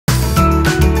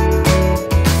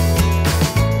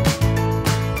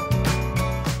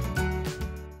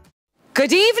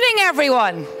Good evening,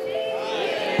 everyone.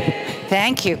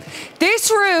 Thank you. This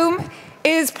room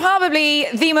is probably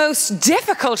the most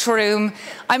difficult room.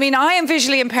 I mean, I am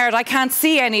visually impaired. I can't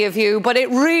see any of you, but it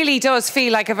really does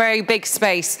feel like a very big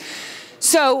space.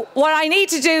 So what I need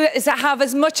to do is to have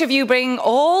as much of you bring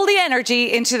all the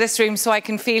energy into this room so I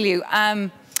can feel you.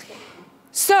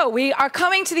 So we are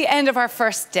coming to the end of our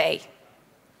first day.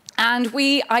 And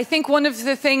I think one of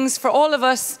the things for all of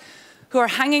us who are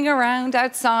hanging around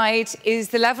outside is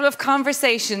the level of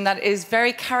conversation that is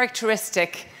very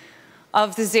characteristic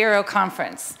of the Zero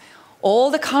conference. All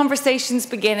the conversations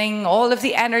beginning, all of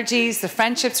the energies, the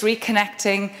friendships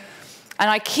reconnecting. And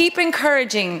I keep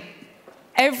encouraging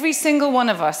every single one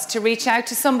of us to reach out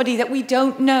to somebody that we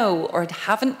don't know or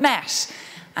haven't met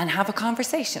and have a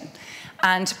conversation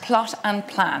and plot and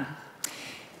plan.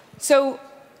 So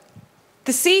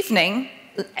this evening,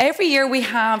 every year we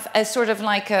have a sort of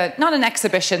like a, not an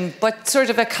exhibition, but sort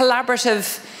of a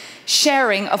collaborative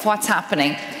sharing of what's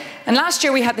happening. And last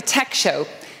year we had the tech show.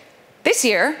 This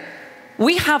year,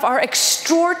 we have our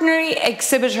extraordinary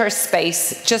exhibitor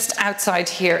space just outside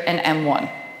here in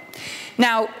M1.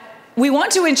 Now, we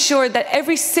want to ensure that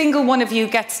every single one of you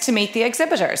gets to meet the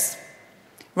exhibitors.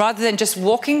 Rather than just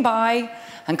walking by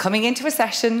and coming into a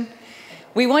session,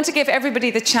 we want to give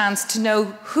everybody the chance to know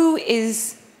who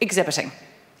is exhibiting.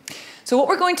 So what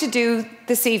we're going to do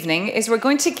this evening is we're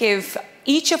going to give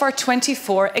each of our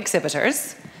 24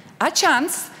 exhibitors a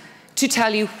chance to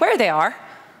tell you where they are,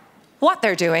 what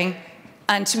they're doing,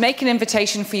 and to make an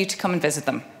invitation for you to come and visit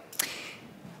them.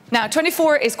 Now,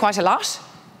 24 is quite a lot,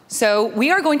 so we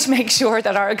are going to make sure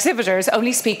that our exhibitors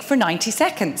only speak for 90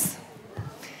 seconds.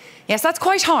 Yes, that's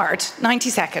quite hard, 90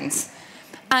 seconds.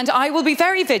 And I will be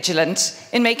very vigilant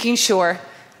in making sure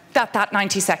that that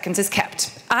 90 seconds is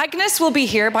kept. Agnes will be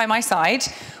here by my side.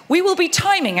 We will be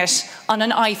timing it on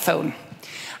an iPhone.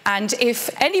 And if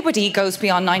anybody goes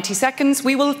beyond 90 seconds,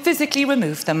 we will physically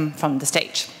remove them from the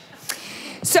stage.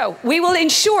 So we will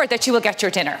ensure that you will get your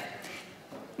dinner.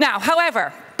 Now,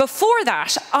 however, before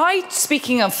that,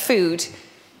 speaking of food,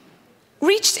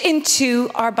 reached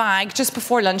into our bag just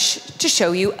before lunch to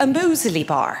show you a muesli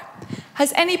bar.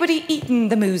 Has anybody eaten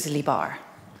the muesli bar?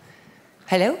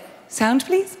 Hello? Sound,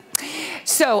 please?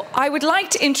 So I would like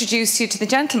to introduce you to the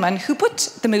gentleman who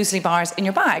put the muesli bars in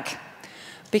your bag,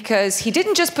 because he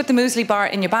didn't just put the muesli bar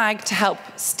in your bag to help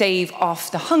stave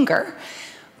off the hunger,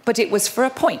 but it was for a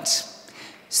point.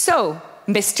 So,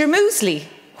 Mr. Muesli,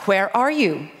 where are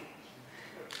you?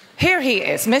 Here he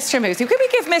is, Mr. Muesli. Could we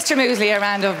give Mr. Muesli a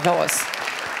round of applause?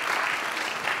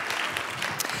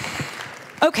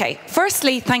 Okay,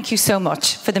 firstly, thank you so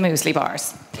much for the muesli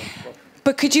bars.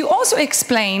 But could you also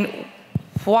explain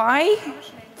why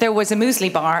there was a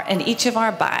muesli bar in each of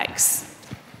our bags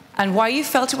and why you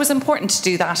felt it was important to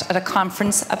do that at a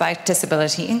conference about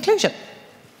disability inclusion?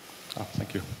 Oh,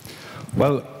 thank you.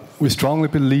 Well, we strongly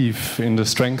believe in the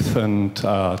strength and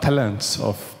talents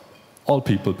of all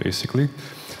people, basically.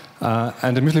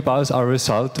 And the muesli bars are a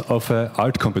result of an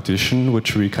art competition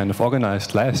which we kind of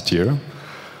organized last year.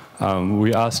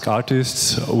 We asked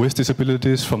artists with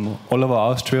disabilities from all over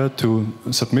Austria to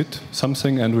submit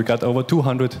something, and we got over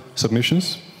 200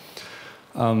 submissions.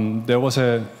 There was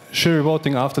a jury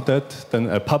voting after that, then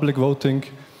a public voting,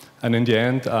 and in the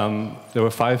end there were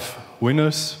 5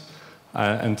 winners,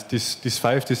 and these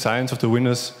 5 designs of the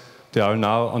winners, they are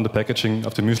now on the packaging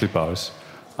of the muesli bars.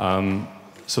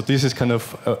 So this is kind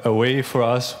of a way for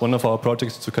us, one of our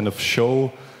projects, to kind of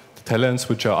show the talents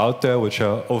which are out there, which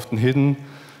are often hidden.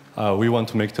 We want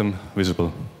to make them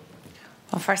visible.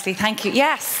 Well, firstly, thank you.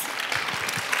 Yes.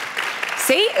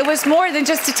 See, it was more than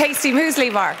just a tasty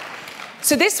muesli bar.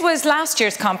 So this was last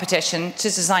year's competition to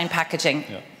design packaging.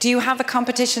 Yeah. Do you have a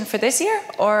competition for this year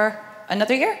or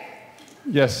another year?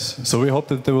 Yes. So we hope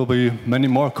that there will be many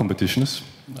more competitions.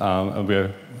 And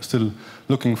we're still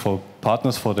looking for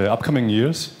partners for the upcoming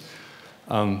years.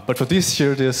 But for this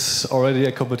year, there's already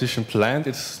a competition planned.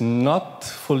 It's not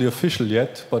fully official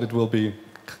yet, but it will be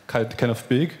kind of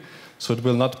big. So it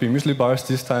will not be muesli bars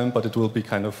this time, but it will be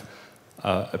kind of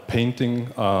a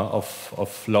painting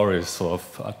of lorries, so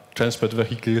of transport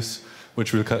vehicles,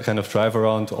 which will kind of drive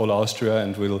around all Austria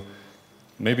and will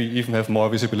maybe even have more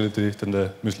visibility than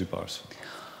the muesli bars.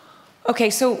 Okay,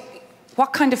 so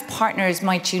what kind of partners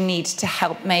might you need to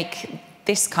help make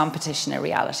this competition a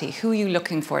reality? Who are you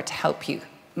looking for to help you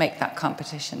make that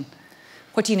competition?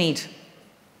 What do you need?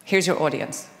 Here's your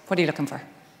audience. What are you looking for?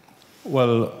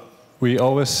 Well, we're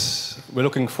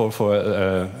looking for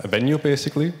a venue,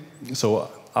 basically. So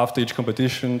after each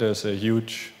competition, there's a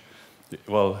huge,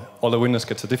 well, all the winners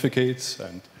get certificates,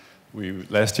 and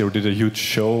last year we did a huge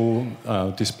show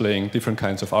displaying different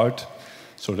kinds of art.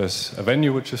 So there's a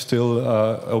venue which is still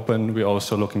open. We're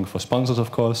also looking for sponsors,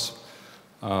 of course,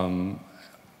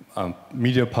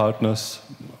 media partners,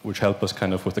 which help us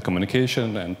kind of with the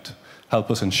communication and help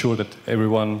us ensure that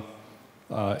everyone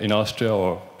in Austria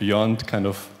or beyond kind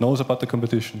of knows about the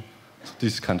competition. So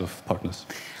these kind of partners.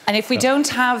 And if we don't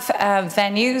have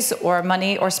venues or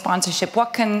money or sponsorship,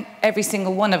 what can every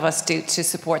single one of us do to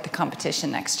support the competition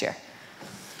next year?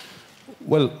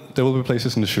 Well, there will be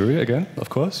places in the jury again, of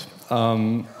course.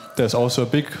 There's also a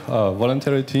big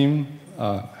voluntary team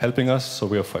helping us. So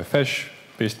we have FESH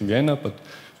based in Vienna, but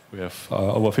we have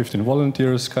over 15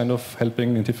 volunteers kind of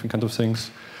helping in different kind of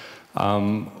things.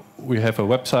 We have a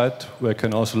website where you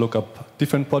can also look up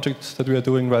different projects that we are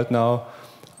doing right now.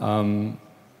 Can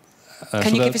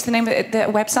you give us the name of the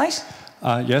website?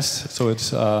 Yes, so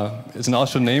it's an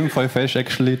Austrian name for FESH,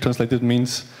 actually. Translated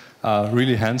means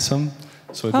really handsome.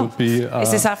 So it would be...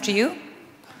 is this after you?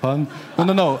 Pardon?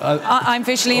 No. I'm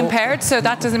visually impaired, so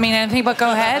that doesn't mean anything, but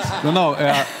go ahead. No.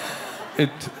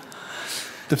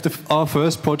 Our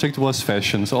first project was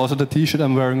fashion. So also the T-shirt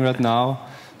I'm wearing right now.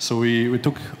 So we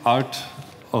took art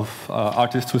of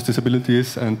artists with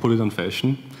disabilities and put it on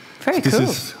fashion. Very cool. This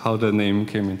is how the name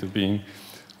came into being.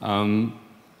 So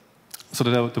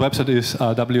the website is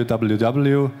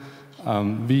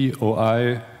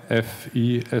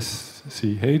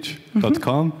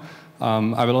www.voifesch.com.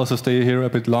 I will also stay here a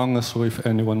bit longer, so if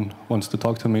anyone wants to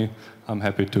talk to me, I'm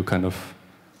happy to kind of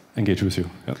engage with you.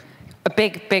 Yeah. A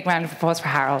big round of applause for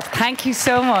Harold. Thank you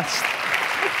so much.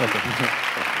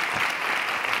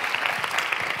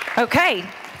 Okay,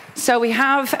 so we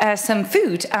have some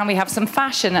food and we have some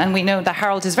fashion, and we know that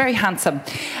Harold is very handsome.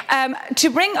 To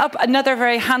bring up another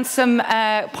very handsome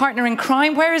partner in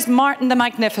crime, where is Martin the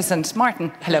Magnificent?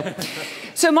 Martin, hello.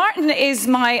 So Martin is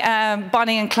my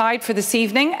Bonnie and Clyde for this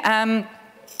evening.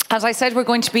 As I said, we're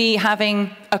going to be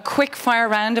having a quick fire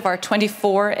round of our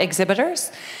 24 exhibitors.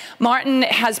 Martin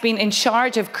has been in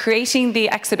charge of creating the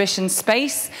exhibition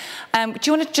space. Do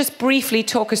you want to just briefly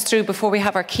talk us through, before we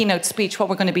have our keynote speech, what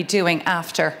we're going to be doing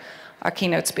after our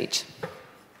keynote speech?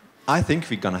 I think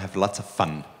we're going to have lots of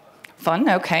fun. Fun,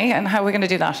 okay. And how are we going to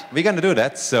do that? We're going to do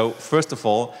that. So first of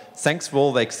all, thanks for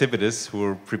all the exhibitors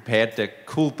who prepared their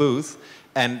cool booth.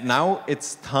 And now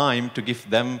it's time to give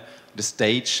them the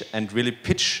stage and really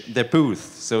pitch their booth.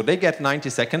 So they get 90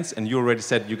 seconds, and you already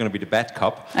said you're going to be the bad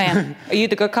cop. I am. Are you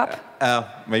the good cop?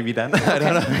 Maybe then. I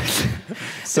don't know.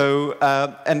 So,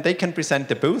 and they can present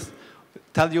the booth,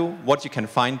 tell you what you can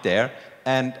find there.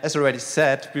 And as already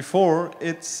said before,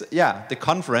 the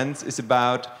conference is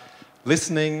about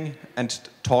listening and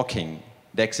talking.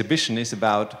 The exhibition is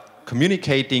about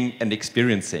communicating and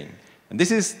experiencing. And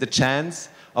this is the chance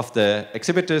of the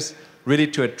exhibitors really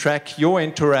to attract your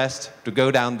interest, to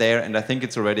go down there, and I think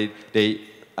it's already, they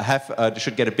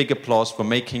should get a big applause for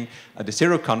making the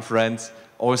Zero Conference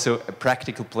also a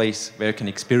practical place where you can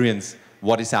experience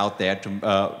what is out there to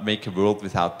make a world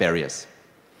without barriers.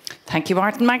 Thank you,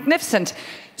 Martin. Magnificent.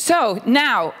 So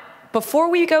now, before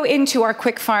we go into our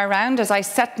quick fire round, as I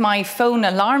set my phone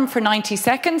alarm for 90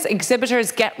 seconds,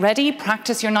 exhibitors get ready,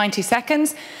 practice your 90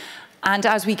 seconds. And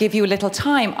as we give you a little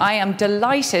time, I am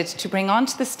delighted to bring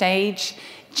onto the stage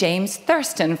James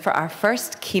Thurston for our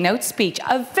first keynote speech.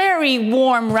 A very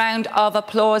warm round of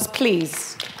applause,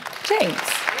 please. James.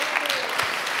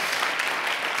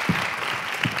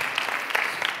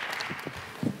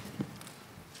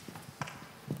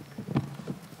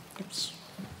 Oops.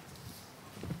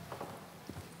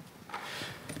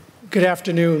 Good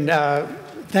afternoon.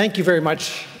 Thank you very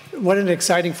much. What an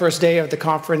exciting first day of the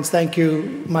conference. Thank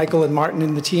you, Michael and Martin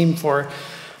and the team for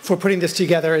putting this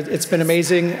together. It's been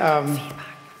amazing.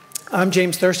 I'm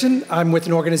James Thurston. I'm with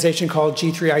an organization called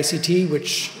G3ICT,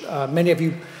 which many of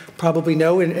you probably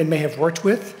know and may have worked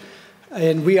with.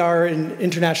 And we are an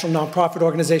international nonprofit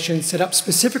organization set up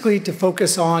specifically to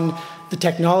focus on the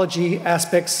technology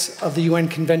aspects of the UN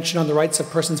Convention on the Rights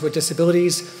of Persons with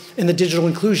Disabilities and the digital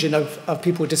inclusion of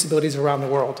people with disabilities around the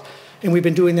world. And we've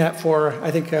been doing that for, I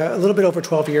think, a little bit over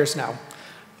 12 years now.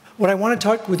 What I want to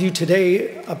talk with you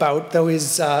today about, though,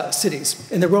 is cities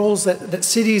and the roles that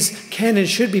cities can and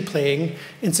should be playing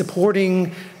in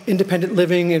supporting independent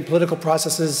living and political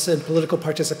processes and political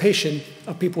participation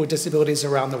of people with disabilities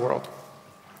around the world.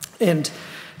 And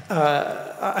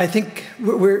I think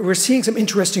we're seeing some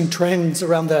interesting trends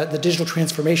around the digital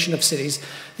transformation of cities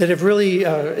that have really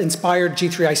inspired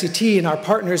G3ICT and our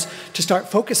partners to start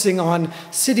focusing on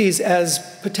cities as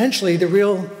potentially the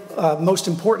real most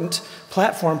important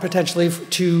platform potentially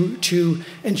to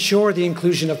ensure the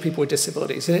inclusion of people with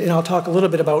disabilities. And I'll talk a little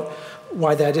bit about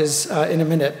why that is in a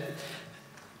minute.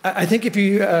 I think if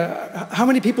you, how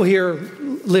many people here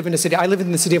live in a city? I live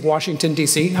in the city of Washington,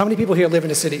 D.C. How many people here live in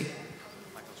a city?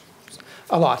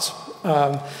 A lot.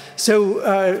 And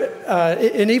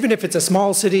even if it's a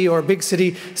small city or a big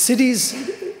city, cities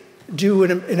do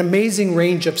an amazing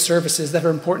range of services that are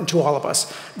important to all of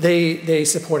us. They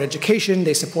support education,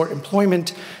 they support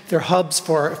employment, they're hubs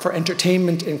for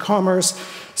entertainment and commerce.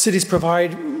 Cities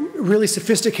provide really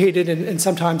sophisticated and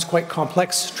sometimes quite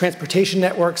complex transportation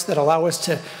networks that allow us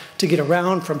to get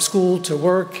around from school to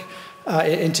work,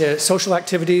 into social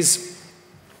activities.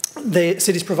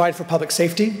 Cities provide for public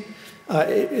safety,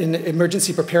 in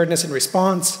emergency preparedness and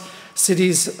response.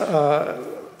 Cities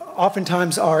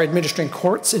oftentimes are administering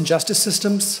courts and justice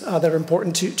systems that are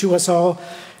important to us all.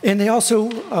 And they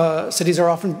also, cities are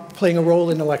often playing a role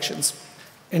in elections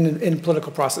and in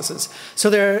political processes. So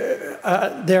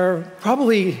they're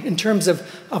probably, in terms of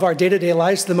our day-to-day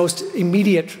lives, the most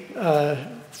immediate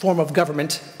form of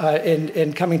government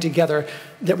in coming together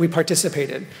that we participate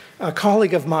in. A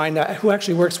colleague of mine who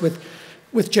actually works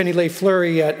with Jenny Leigh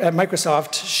Fleury at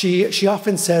Microsoft, she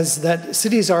often says that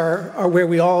cities are where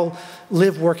we all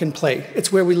live, work, and play.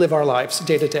 It's where we live our lives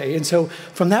day to day. And so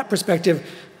from that perspective,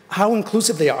 how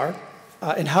inclusive they are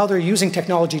and how they're using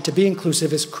technology to be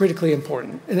inclusive is critically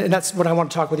important. And that's what I want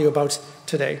to talk with you about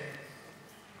today.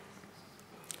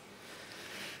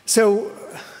 So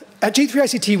at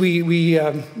G3ICT,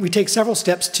 we take several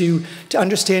steps to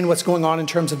understand what's going on in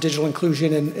terms of digital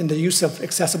inclusion and the use of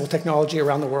accessible technology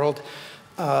around the world.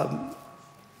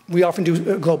 We often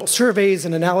do global surveys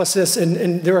and analysis,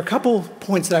 and there are a couple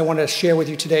points that I want to share with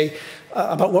you today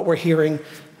about what we're hearing.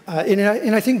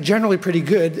 And I think generally pretty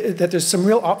good, that there's some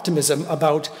real optimism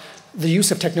about the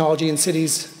use of technology in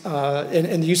cities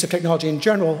and the use of technology in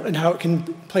general, and how it can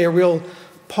play a real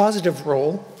positive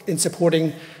role in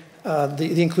supporting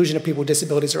the inclusion of people with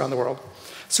disabilities around the world.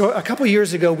 So a couple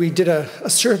years ago, we did a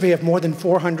survey of more than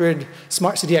 400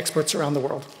 smart city experts around the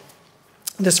world.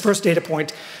 This first data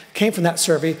point came from that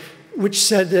survey, which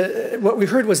said what we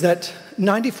heard was that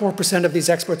 94% of these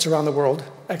experts around the world,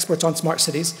 experts on smart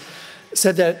cities,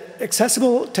 said that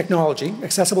accessible technology,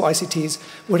 accessible ICTs,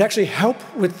 would actually help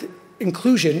with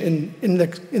inclusion in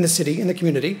the city, in the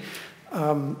community,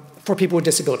 for people with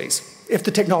disabilities, if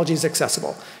the technology is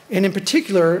accessible. And in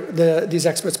particular, these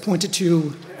experts pointed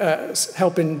to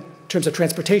help in terms of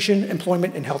transportation,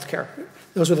 employment, and healthcare.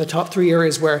 Those were the top three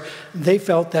areas where they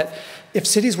felt that if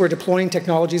cities were deploying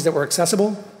technologies that were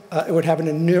accessible, it would have an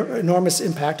enormous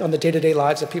impact on the day-to-day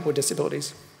lives of people with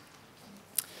disabilities.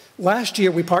 Last year,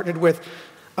 we partnered with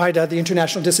IDA, the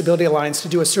International Disability Alliance, to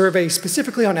do a survey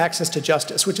specifically on access to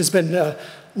justice, which has been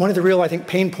one of the real, I think,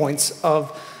 pain points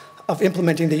of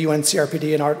implementing the UN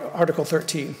CRPD in Article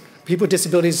 13. People with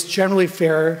disabilities generally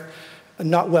fare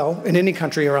not well in any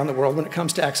country around the world when it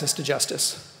comes to access to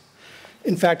justice.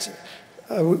 In fact,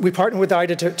 we partnered with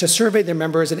IDA to survey their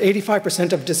members, and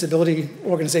 85% of disability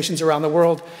organizations around the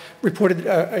world reported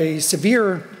a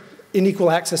severe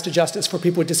unequal access to justice for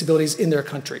people with disabilities in their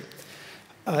country,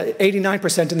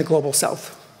 89% in the global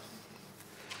south.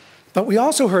 But we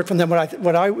also heard from them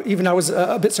what I was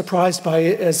a bit surprised by,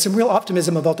 is some real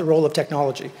optimism about the role of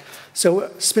technology. So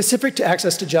specific to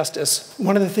access to justice,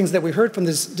 one of the things that we heard from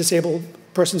these disabled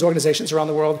persons organizations around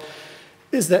the world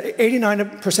is that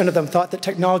 89% of them thought that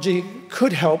technology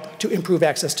could help to improve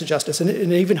access to justice, and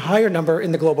an even higher number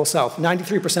in the global south.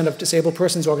 93% of disabled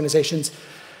persons organizations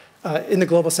in the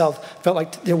global south felt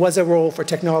like there was a role for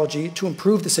technology to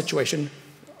improve the situation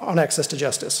on access to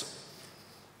justice.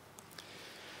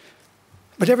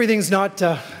 But everything's not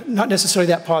necessarily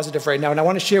that positive right now, and I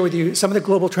want to share with you some of the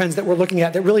global trends that we're looking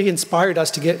at that really inspired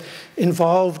us to get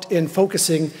involved in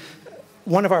focusing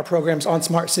one of our programs on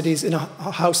smart cities and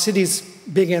how cities,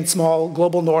 big and small,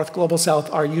 global north, global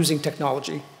south, are using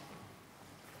technology.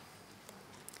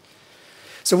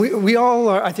 So we all,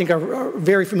 I think, are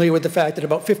very familiar with the fact that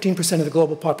about 15% of the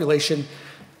global population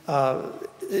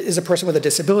is a person with a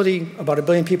disability, about 1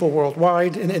 billion people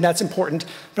worldwide, and that's important.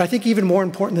 But I think even more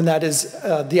important than that is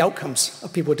the outcomes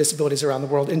of people with disabilities around the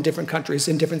world in different countries,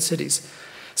 in different cities.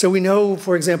 So we know,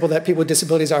 for example, that people with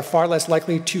disabilities are far less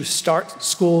likely to start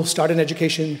school, start an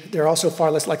education. They're also far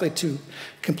less likely to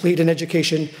complete an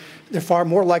education. They're far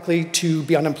more likely to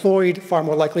be unemployed, far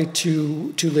more likely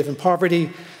to live in poverty.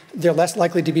 They're less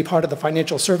likely to be part of the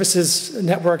financial services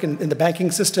network and in the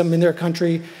banking system in their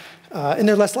country. And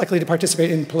they're less likely to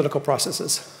participate in political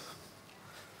processes.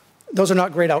 Those are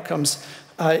not great outcomes.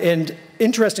 And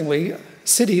interestingly,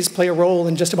 cities play a role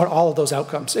in just about all of those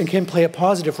outcomes and can play a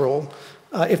positive role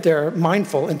if they're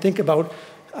mindful and think about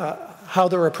how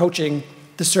they're approaching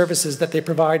the services that they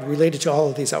provide related to all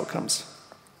of these outcomes.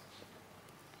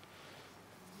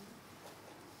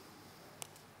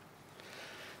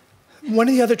 one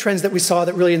of the other trends that we saw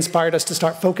that really inspired us to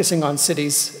start focusing on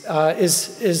cities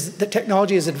is that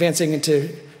technology is advancing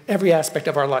into every aspect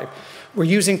of our life. We're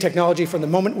using technology from the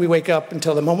moment we wake up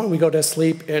until the moment we go to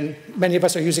sleep, and many of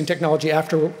us are using technology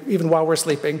after, even while we're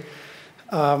sleeping.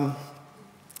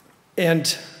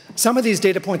 And some of these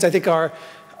data points, I think,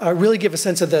 really give a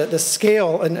sense of the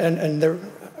scale and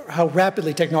how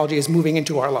rapidly technology is moving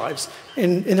into our lives.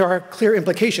 And there are clear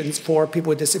implications for people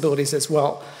with disabilities as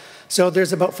well. So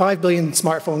there's about 5 billion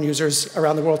smartphone users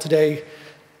around the world today.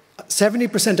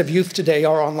 70% of youth today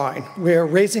are online. We're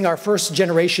raising our first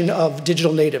generation of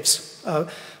digital natives,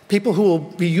 people who will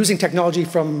be using technology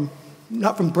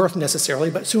not from birth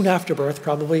necessarily, but soon after birth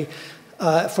probably,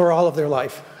 for all of their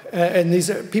life. And these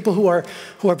are people who are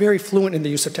very fluent in the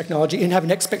use of technology and have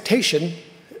an expectation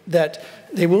that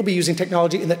they will be using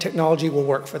technology and that technology will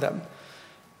work for them.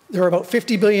 There are about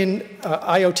 50 billion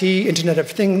IoT, Internet of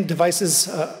Things devices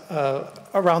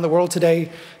around the world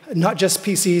today, not just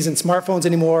PCs and smartphones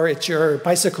anymore. It's your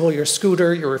bicycle, your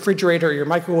scooter, your refrigerator, your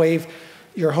microwave,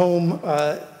 your home.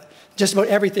 Just about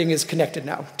everything is connected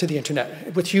now to the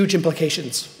internet, with huge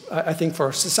implications, I think,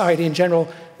 for society in general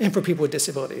and for people with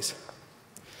disabilities.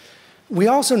 We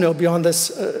also know beyond this,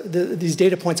 these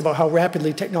data points about how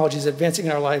rapidly technology is advancing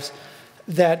in our lives,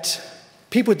 that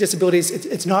people with disabilities,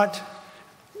 it's not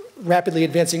rapidly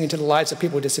advancing into the lives of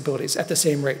people with disabilities at the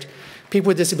same rate. People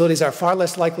with disabilities are far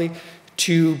less likely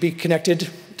to be connected,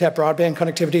 to have broadband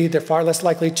connectivity. They're far less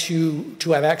likely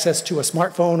to have access to a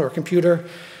smartphone or a computer.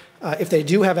 If they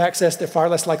do have access, they're far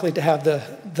less likely to have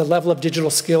the level of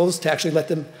digital skills to actually let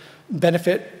them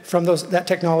benefit from that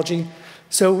technology.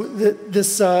 So the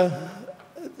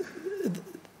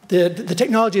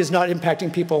technology is not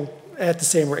impacting people at the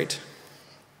same rate.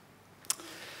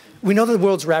 We know that the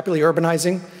world's rapidly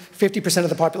urbanizing. 50% of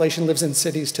the population lives in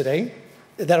cities today.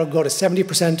 That'll go to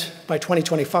 70% by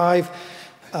 2025.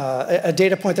 A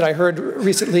data point that I heard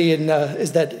recently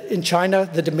is that in China,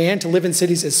 the demand to live in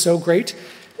cities is so great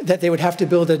that they would have to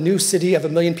build a new city of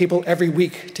 1 million people every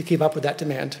week to keep up with that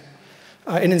demand.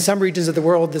 And in some regions of the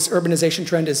world, this urbanization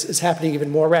trend is happening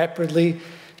even more rapidly.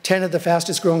 10 of the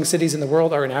fastest growing cities in the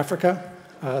world are in Africa,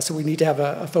 so we need to have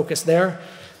a focus there.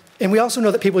 And we also know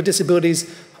that people with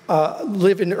disabilities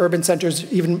live in urban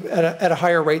centers even at a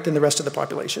higher rate than the rest of the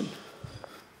population.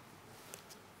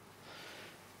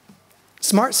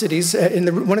 Smart cities,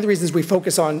 and one of the reasons we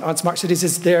focus on smart cities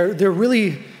is they're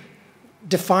really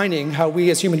defining how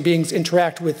we as human beings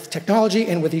interact with technology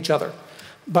and with each other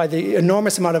by the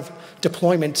enormous amount of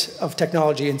deployment of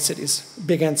technology in cities,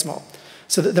 big and small.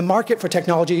 So the market for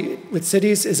technology with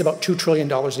cities is about $2 trillion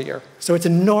a year. So it's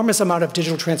an enormous amount of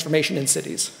digital transformation in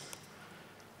cities.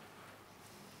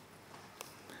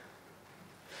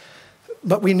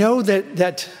 But we know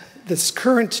that this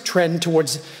current trend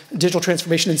towards digital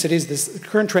transformation in cities, this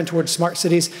current trend towards smart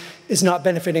cities, is not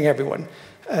benefiting everyone.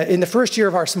 In the first year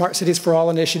of our Smart Cities for All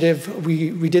initiative,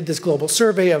 we did this global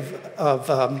survey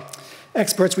of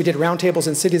experts. We did roundtables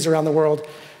in cities around the world.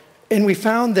 And we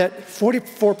found that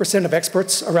 44% of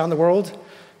experts around the world,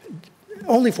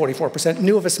 only 44%,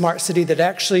 knew of a smart city that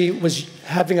actually was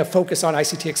having a focus on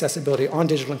ICT accessibility, on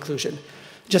digital inclusion.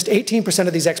 Just 18%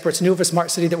 of these experts knew of a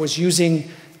smart city that was using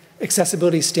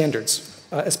accessibility standards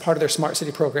as part of their smart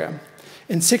city program.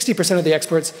 And 60% of the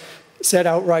experts said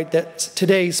outright that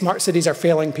today smart cities are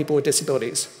failing people with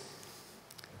disabilities.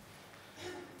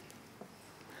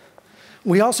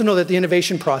 We also know that the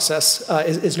innovation process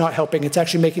is not helping. It's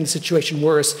actually making the situation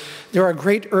worse. There are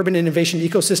great urban innovation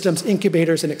ecosystems,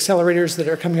 incubators, and accelerators that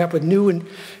are coming up with new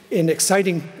and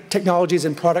exciting technologies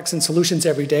and products and solutions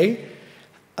every day.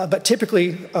 But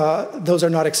typically, those are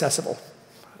not accessible.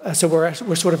 So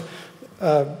we're sort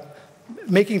of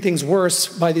making things worse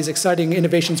by these exciting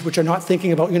innovations which are not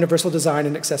thinking about universal design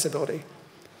and accessibility.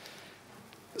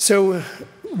 So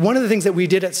one of the things that we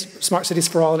did at Smart Cities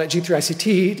for All and at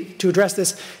G3ICT to address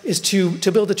this is to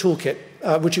build a toolkit,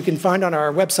 which you can find on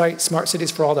our website,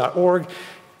 smartcitiesforall.org.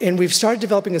 And we've started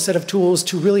developing a set of tools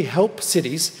to really help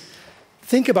cities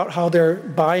think about how they're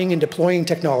buying and deploying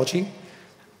technology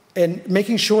and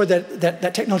making sure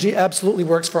that technology absolutely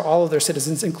works for all of their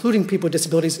citizens, including people with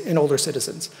disabilities and older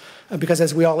citizens. Because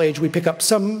as we all age, we pick up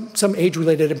some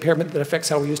age-related impairment that affects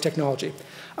how we use technology.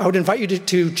 I would invite you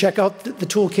to check out the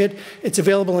toolkit. It's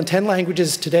available in 10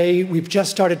 languages today. We've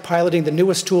just started piloting the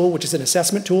newest tool, which is an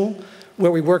assessment tool, where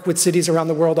we work with cities around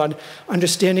the world on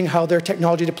understanding how their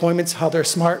technology deployments, how their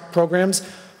smart programs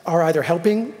are either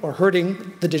helping or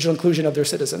hurting the digital inclusion of their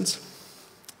citizens.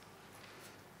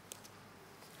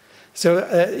 So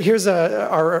here's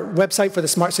our website for the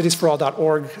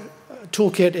smartcitiesforall.org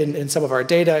toolkit and some of our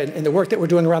data and the work that we're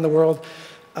doing around the world.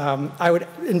 I would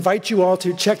invite you all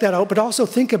to check that out, but also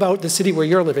think about the city where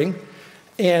you're living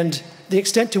and the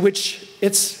extent to which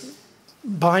its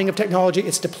buying of technology,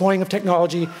 its deploying of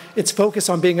technology, its focus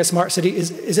on being a smart city,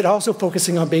 is it also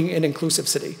focusing on being an inclusive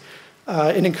city?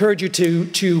 And encourage you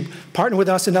to partner with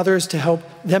us and others to help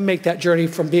them make that journey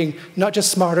from being not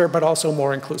just smarter, but also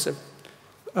more inclusive.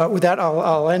 With that,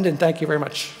 I'll end, and thank you very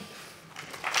much.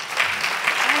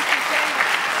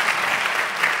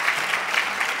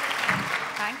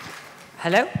 Thank you.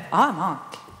 Hello? I'm on.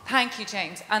 Thank you,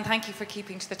 James, and thank you for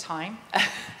keeping to the time.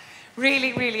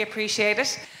 Really, really appreciate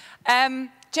it.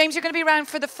 James, you're going to be around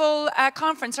for the full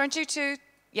conference, aren't you?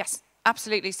 Yes,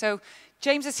 absolutely. So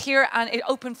James is here, and it's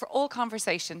open for all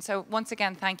conversation. So once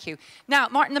again, thank you. Now,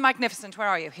 Martin the Magnificent, where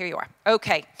are you? Here you are.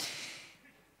 Okay.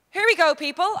 Here we go,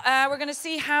 people. We're going to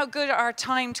see how good our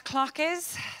timed clock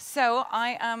is. So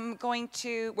we're going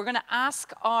to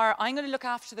I'm going to look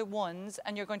after the ones,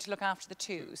 and you're going to look after the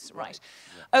twos, right?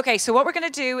 Yeah. Okay, so what we're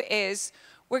going to do is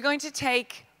we're going to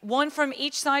take one from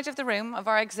each side of the room of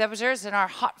our exhibitors in our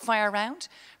hot fire round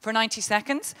for 90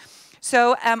 seconds.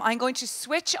 So I'm going to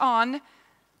switch on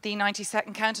the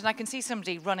 90-second count, and I can see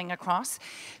somebody running across.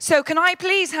 So can I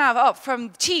please have up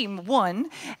from team one,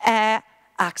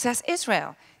 Access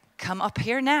Israel. Come up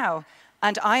here now.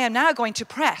 And I am now going to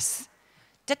press,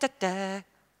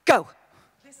 go.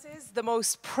 This is the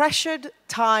most pressured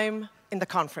time in the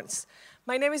conference.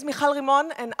 My name is Michal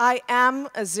Rimon, and I am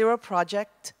a Zero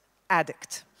Project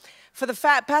addict. For the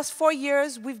past 4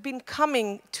 years, we've been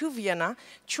coming to Vienna,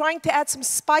 trying to add some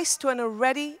spice to an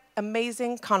already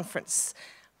amazing conference.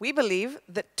 We believe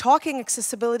that talking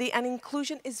accessibility and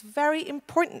inclusion is very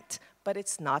important, but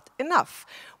it's not enough.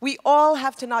 We all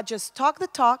have to not just talk the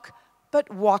talk,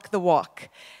 but walk the walk.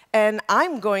 And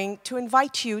I'm going to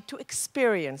invite you to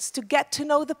experience, to get to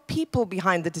know the people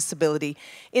behind the disability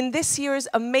in this year's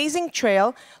amazing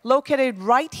trail located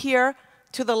right here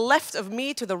to the left of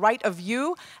me, to the right of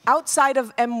you, outside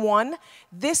of M1.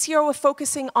 This year we're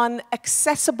focusing on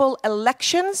accessible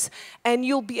elections, and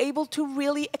you'll be able to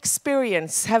really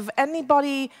experience. Have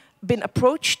anybody been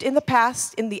approached in the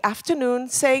past, in the afternoon,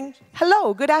 saying,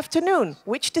 hello, good afternoon,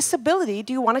 which disability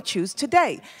do you want to choose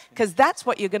today? Because that's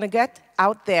what you're going to get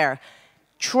out there.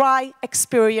 Try,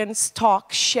 experience,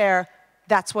 talk, share.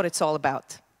 That's what it's all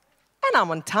about. And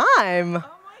I'm on time. Oh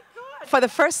my God. For the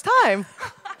first time.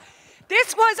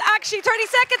 This was actually 30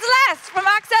 seconds less from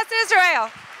Access Israel.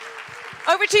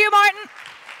 Over to you, Martin.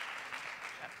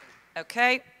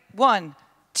 Okay, 1,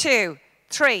 2,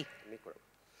 3.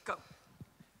 Go.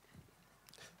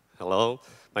 Hello,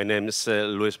 my name is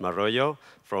Luis Marroyo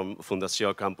from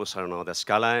Fundación Campus Arnaud de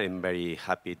Scala. I'm very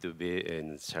happy to be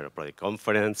in Zero Project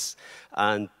Conference,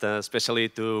 and especially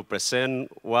to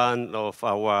present one of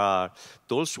our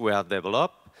tools we have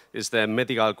developed. Is the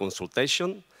medical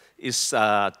consultation. Is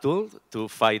a tool to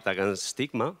fight against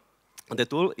stigma. The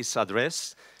tool is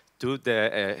addressed to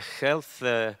the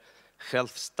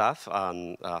health staff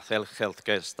and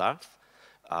healthcare staff,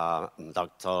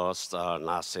 doctors,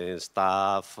 nursing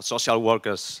staff, social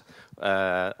workers,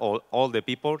 all the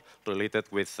people related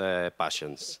with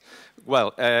patients.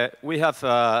 Well, we have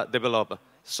developed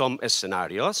some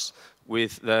scenarios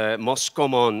with the most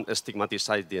common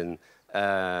stigmatizing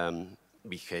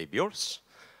behaviors.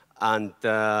 And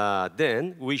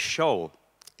then we show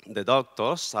the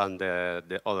doctors and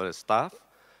the other staff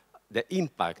the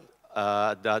impact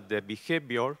that the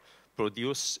behavior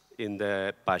produces in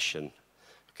the patient.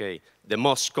 Okay, the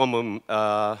most common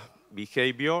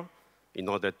behavior, in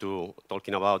order to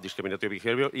talking about discriminatory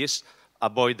behavior, is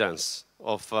avoidance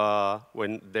of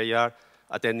when they are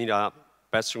attending a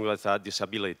person with a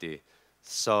disability.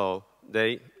 So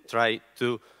they try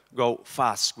to go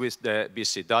fast with the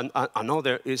visit. And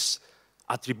another is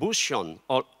attribution,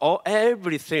 or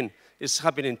everything is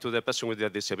happening to the person with the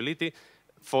disability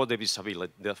for the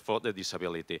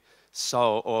disability.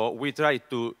 So we try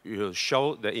to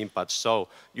show the impact. So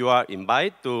you are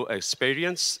invited to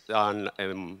experience and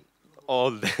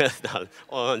all the,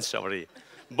 oh, I'm sorry,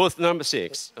 booth number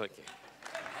 6. Okay.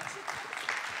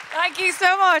 Thank you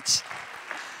so much.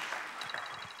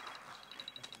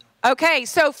 Okay,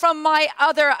 so from my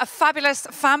other fabulous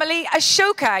family,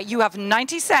 Ashoka, you have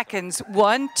 90 seconds.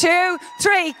 1, 2,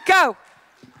 3, go.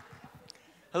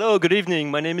 Hello, good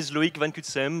evening. My name is Loïc Van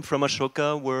Kutsem from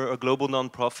Ashoka. We're a global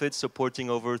nonprofit supporting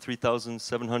over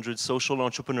 3,700 social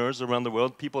entrepreneurs around the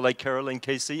world, people like Carol and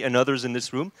Casey and others in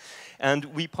this room. And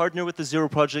we partner with the Zero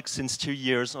Project since 2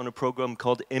 years on a program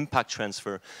called Impact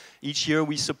Transfer. Each year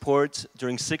we support,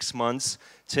 during 6 months,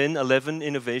 10, 11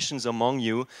 innovations among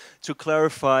you to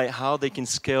clarify how they can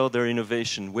scale their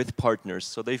innovation with partners.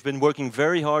 So they've been working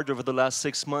very hard over the last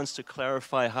 6 months to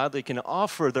clarify how they can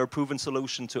offer their proven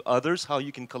solution to others, how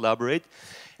you can collaborate.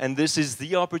 And this is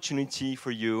the opportunity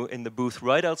for you in the booth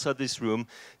right outside this room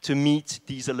to meet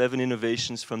these 11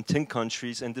 innovations from 10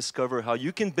 countries and discover how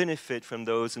you can benefit from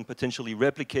those and potentially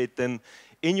replicate them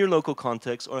in your local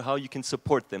context, or how you can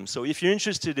support them. So if you're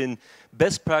interested in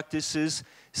best practices,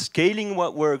 scaling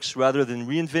what works rather than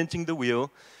reinventing the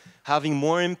wheel, having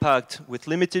more impact with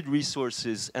limited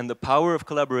resources and the power of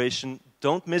collaboration,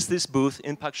 don't miss this booth,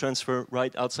 Impact Transfer,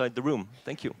 right outside the room.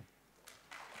 Thank you.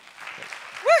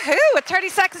 Woohoo! With 30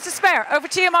 seconds to spare. Over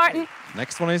to you, Martin.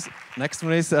 Next one is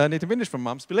Nathan Windisch from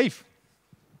Moms Believe.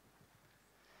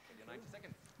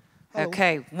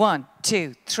 Okay, 1,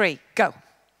 2, 3, go.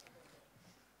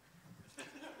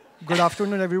 Good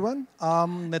afternoon, everyone.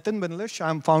 I'm Nathan Windisch.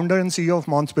 I'm founder and CEO of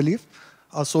Moms Believe,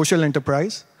 a social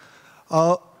enterprise.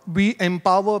 We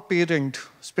empower parent,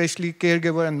 especially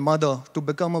caregiver and mother, to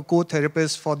become a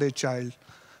co-therapist for their child.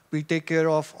 We take care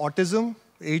of autism,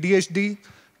 ADHD,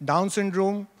 Down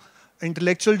syndrome,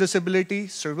 intellectual disability,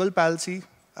 cerebral palsy,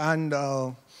 and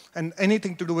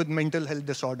anything to do with mental health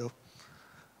disorder.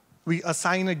 We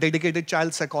assign a dedicated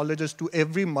child psychologist to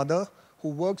every mother who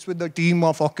works with a team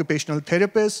of occupational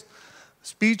therapists,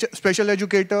 speech special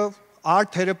educator,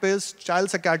 art therapists, child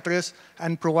psychiatrists,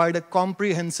 and provide a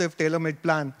comprehensive tailor-made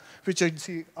plan, which I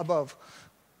see above,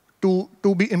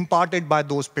 to be imparted by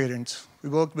those parents. We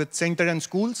work with center and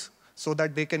schools so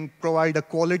that they can provide a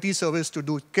quality service to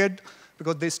the kid,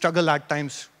 because they struggle at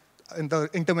times in the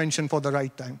intervention for the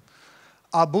right time.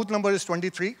 Our booth number is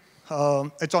 23.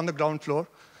 It's on the ground floor.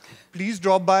 Please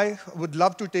drop by. Would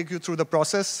love to take you through the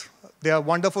process. They are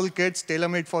wonderful kids,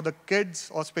 tailor-made for the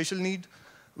kids or special need.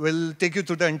 We'll take you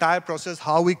through the entire process,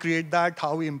 how we create that,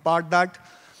 how we impart that.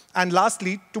 And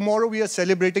lastly, tomorrow we are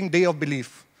celebrating Day of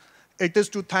Belief. It is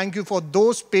to thank you for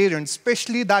those parents,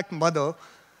 especially that mother,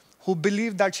 who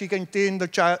believe that she can change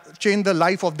the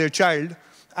life of their child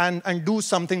and do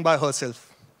something by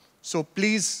herself. So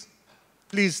please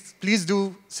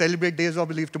do celebrate Days of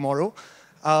Belief tomorrow.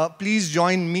 Please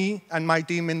join me and my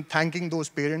team in thanking those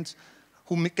parents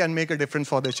who can make a difference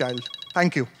for their child.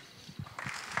 Thank you.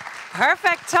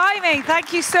 Perfect timing.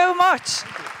 Thank you so much.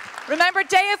 Remember,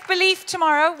 Day of Belief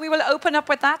tomorrow. We will open up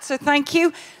with that, so thank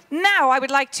you. Now, I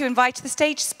would like to invite to the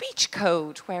stage Speech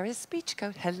Code. Where is Speech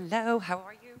Code? Hello, how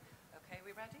are you? Okay,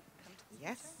 we ready?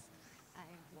 Yes. I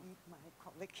want my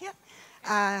colleague here.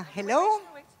 Hello.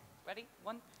 Wait. Ready?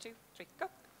 1, 2, 3, go.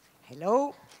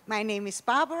 Hello. My name is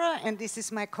Barbara, and this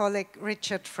is my colleague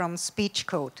Richard from Speech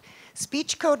Code.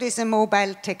 Speech Code is a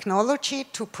mobile technology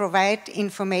to provide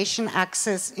information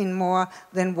access in more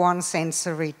than one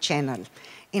sensory channel.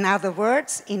 In other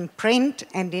words, in print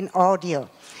and in audio.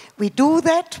 We do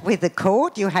that with the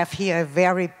code. You have here a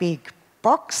very big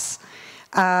box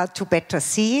to better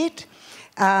see it.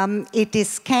 It is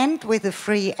scanned with a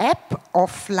free app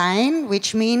offline,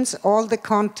 which means all the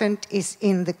content is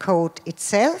in the code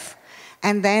itself.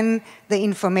 And then the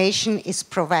information is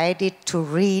provided to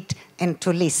read and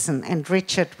to listen. And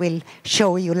Richard will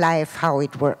show you live how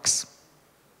it works.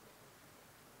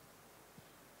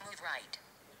 Move right.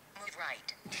 Move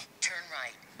right. Turn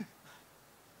right.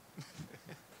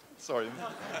 Sorry,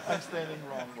 I'm standing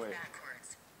wrong way. Move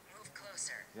backwards. Move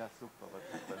closer. Yeah, super.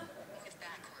 Move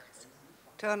backwards.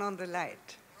 Turn on the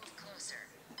light. Move closer.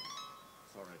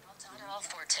 Sorry. Voltadol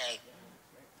Forte.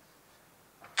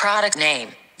 Product name,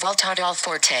 Voltadol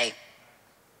Forte.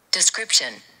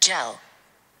 Description, gel.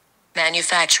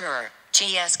 Manufacturer,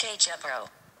 GSK Chepro.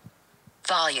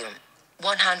 Volume,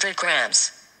 100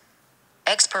 grams.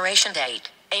 Expiration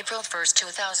date, April 1st,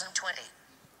 2020.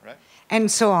 Right.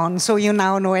 And so on. So you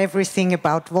now know everything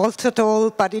about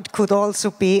Voltadol, but it could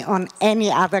also be on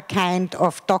any other kind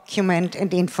of document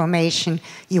and information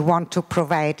you want to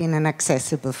provide in an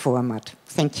accessible format.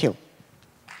 Thank you.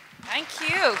 Thank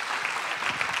you.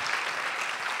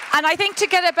 And I think to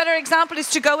get a better example is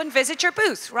to go and visit your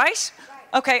booth, right?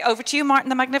 Okay, over to you, Martin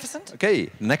the Magnificent. Okay,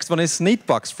 next one is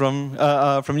Neatbox from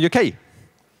UK. Okay.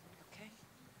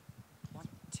 1,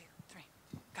 2, 3,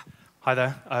 go. Hi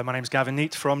there, my name's Gavin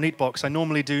Neat from Neatbox. I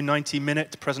normally do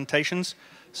 90-minute presentations,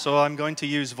 so I'm going to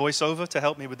use VoiceOver to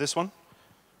help me with this one.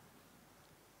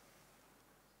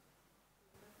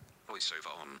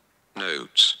 VoiceOver on.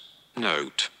 Notes.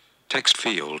 Note. Text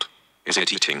field. Is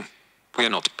it eating? We are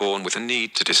not born with a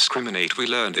need to discriminate. We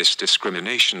learn this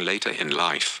discrimination later in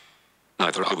life.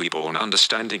 Neither are we born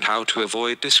understanding how to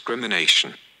avoid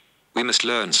discrimination. We must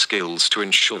learn skills to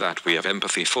ensure that we have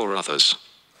empathy for others.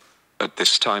 At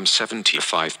this time,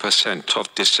 75%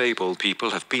 of disabled people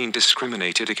have been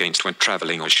discriminated against when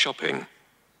traveling or shopping.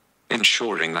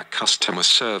 Ensuring that customer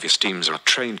service teams are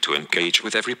trained to engage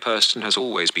with every person has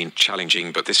always been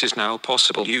challenging, but this is now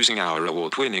possible using our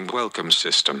award-winning welcome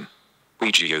system.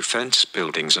 We geofence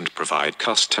buildings and provide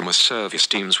customer service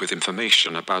teams with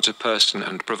information about a person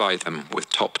and provide them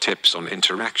with top tips on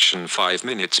interaction 5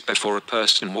 minutes before a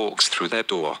person walks through their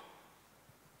door.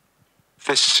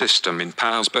 This system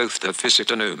empowers both the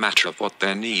visitor no matter what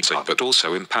their needs are, but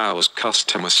also empowers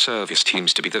customer service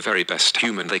teams to be the very best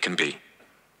human they can be.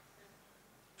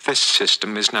 This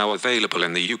system is now available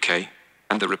in the UK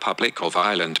and the Republic of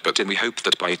Ireland, but we hope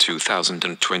that by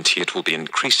 2020 it will be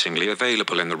increasingly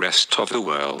available in the rest of the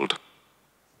world.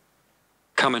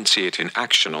 Come and see it in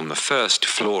action on the first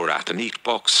floor at the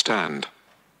Neatbox stand.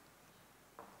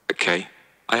 Okay,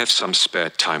 I have some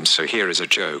spare time, so here is a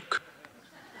joke.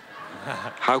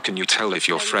 How can you tell if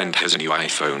your friend has a new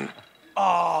iPhone?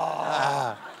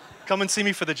 Oh. Come and see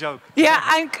me for the joke.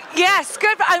 Yeah, yes,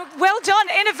 good. Well done,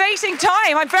 innovating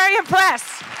time. I'm very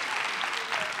impressed.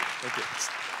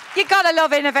 You gotta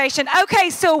love innovation.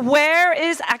 Okay, so where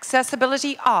is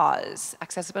Accessibility Oz?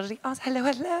 Accessibility Oz, hello,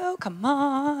 hello, come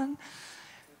on.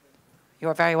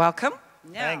 You're very welcome.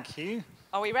 Thank you.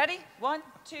 Are we ready? 1,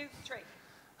 2, 3.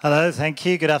 Hello, thank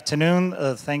you. Good afternoon.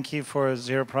 Thank you for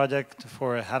Zero Project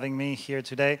for having me here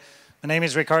today. My name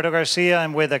is Ricardo Garcia.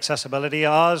 I'm with Accessibility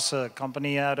Oz, a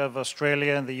company out of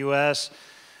Australia and the US.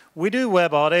 We do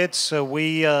web audits, so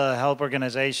we help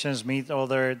organizations meet all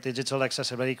their digital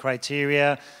accessibility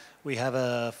criteria. We have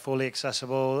a fully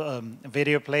accessible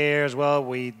video player as well.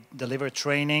 We deliver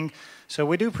training. So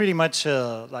we do pretty much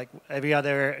like every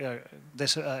other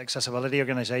accessibility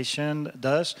organization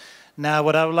does. Now,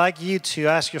 what I would like you to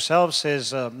ask yourselves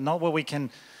is not what we can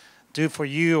do for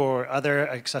you or other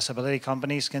accessibility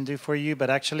companies can do for you, but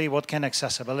actually what can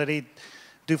accessibility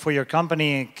do for your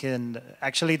company and can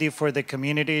actually do for the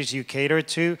communities you cater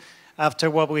to. After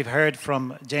what we've heard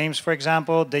from James, for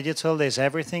example, digital is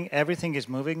everything. Everything is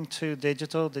moving to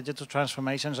digital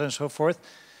transformations and so forth.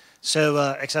 So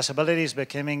accessibility is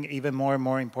becoming even more and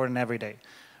more important every day,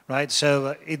 right?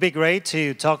 So it'd be great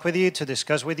to talk with you, to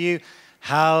discuss with you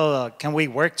how can we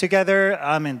work together.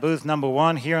 I'm in booth number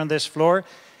 1 here on this floor.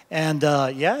 And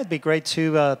yeah, it'd be great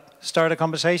to start a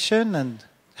conversation and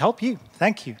help you.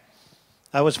 Thank you.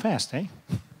 That was fast, eh?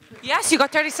 Yes, you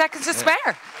got 30 seconds to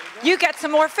spare. You get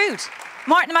some more food.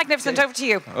 Martin the Magnificent, over to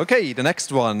you. Okay, the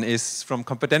next one is from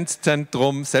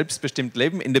Kompetenzzentrum Selbstbestimmt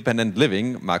Leben, Independent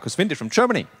Living, Markus Windisch from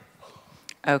Germany.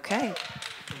 Okay.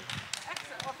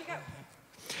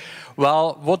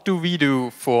 Well, what do we do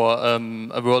for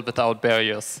a world without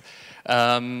barriers?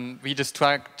 We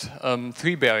distract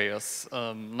 3 barriers.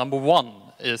 Number 1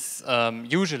 is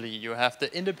usually you have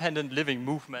the independent living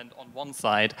movement on one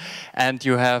side and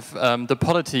you have the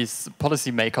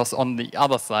policymakers on the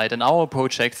other side. In our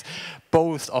projects,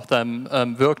 both of them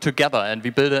work together and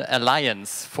we build an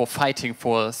alliance for fighting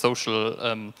for social,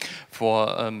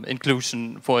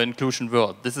 inclusion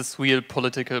world. This is real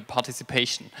political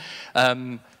participation.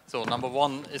 So number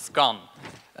 1 is gone.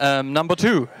 Number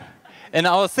 2. In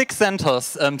our 6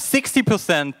 centers,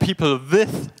 60% people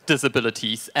with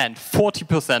disabilities and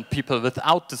 40% people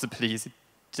without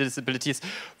disabilities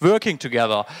working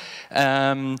together.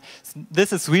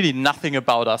 This is really nothing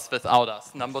about us without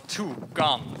us. Number 2,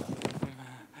 gone.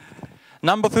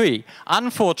 Number 3,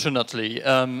 unfortunately,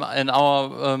 in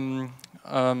our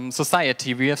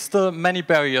society, we have still many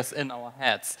barriers in our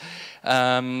heads.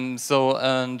 And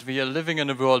we are living in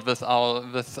a world with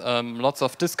lots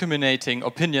of discriminating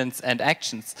opinions and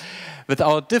actions. With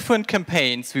our different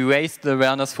campaigns, we raise the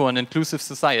awareness for an inclusive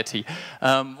society.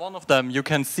 One of them you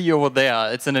can see over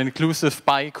there. It's an inclusive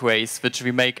bike race, which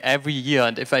we make every year.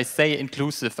 And if I say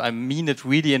inclusive, I mean it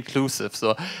really inclusive.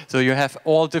 So you have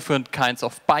all different kinds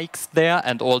of bikes there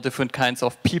and all different kinds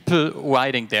of people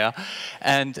riding there.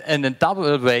 And in a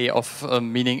double way of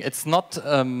meaning, it's not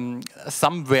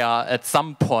somewhere at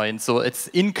some point. So it's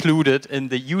included in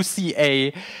the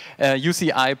UCI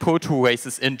Pro Tour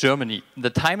races in Germany. The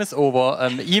time is over.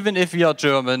 Even if we are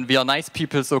German, we are nice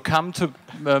people. So come to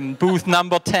booth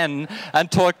number 10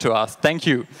 and talk to us. Thank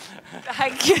you.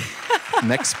 Thank you.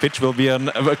 Next pitch will be on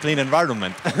a clean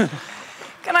environment.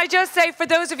 Can I just say, for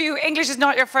those of you, English is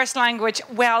not your first language,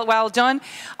 well done.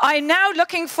 I'm now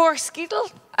looking for Skeetle.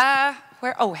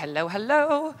 Oh, hello,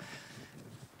 hello.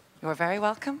 You're very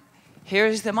welcome.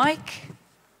 Here's the mic.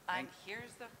 And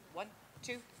here's the 1,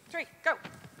 2, 3, go.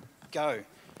 Go.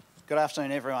 Good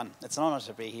afternoon, everyone. It's an honour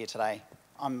to be here today.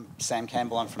 I'm Sam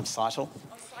Campbell. I'm from Cytle.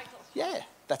 Oh, Cytle. Yeah,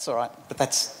 that's all right. But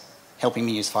that's helping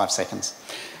me use 5 seconds.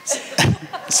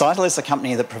 CITL is a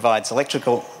company that provides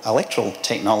electoral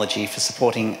technology for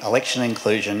supporting election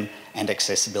inclusion and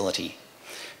accessibility.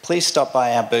 Please stop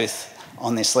by our booth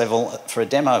on this level for a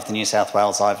demo of the New South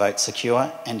Wales iVote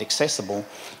secure and accessible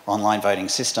online voting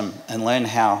system and learn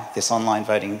how this online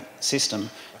voting system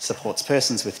supports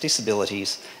persons with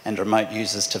disabilities and remote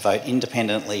users to vote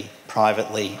independently,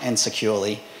 privately and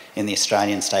securely in the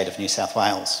Australian state of New South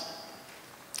Wales.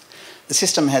 The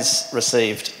system has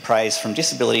received praise from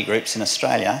disability groups in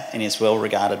Australia and is well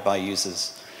regarded by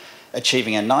users,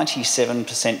 achieving a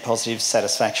 97% positive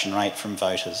satisfaction rate from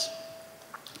voters.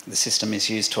 The system is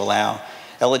used to allow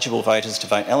eligible voters to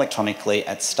vote electronically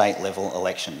at state-level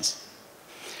elections.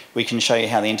 We can show you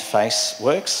how the interface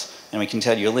works, and we can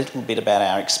tell you a little bit about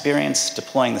our experience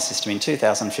deploying the system in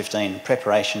 2015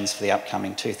 preparations for the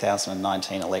upcoming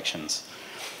 2019 elections.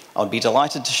 I'd be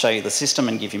delighted to show you the system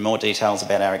and give you more details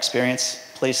about our experience.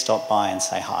 Please stop by and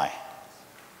say hi.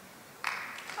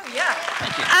 Oh, yeah.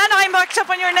 Thank you. And I mucked up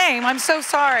on your name. I'm so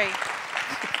sorry.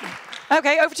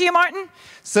 Okay, over to you, Martin.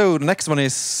 So the next one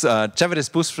is Exhibitors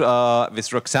booth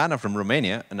with Roxana from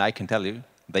Romania, and I can tell you,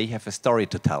 they have a story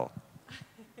to tell.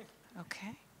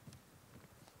 Okay.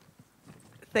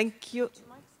 Thank you.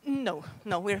 No,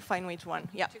 we're fine with one.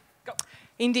 Yeah. Go.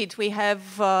 Indeed, we have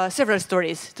several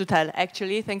stories to tell,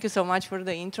 actually. Thank you so much for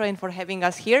the intro and for having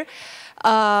us here.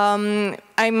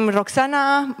 I'm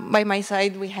Roxana. By my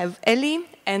side, we have Eli,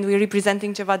 and we're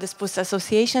representing Ceva de Spus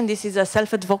Association. This is a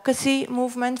self-advocacy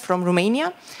movement from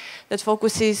Romania that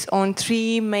focuses on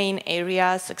 3 main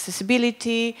areas: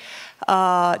 accessibility,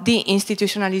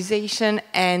 deinstitutionalization,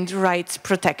 and rights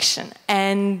protection.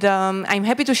 And I'm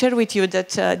happy to share with you that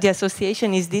the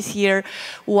association is this year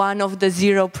one of the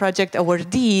Zero Project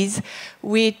awardees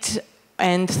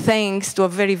and thanks to a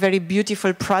very, very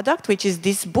beautiful product, which is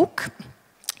this book.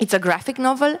 It's a graphic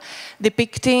novel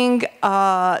depicting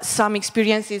some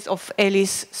experiences of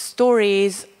Ellie's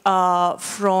stories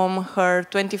from her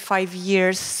 25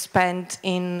 years spent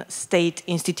in state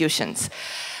institutions.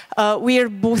 We are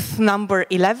booth number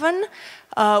 11.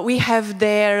 We have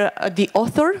there the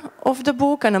author of the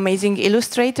book, an amazing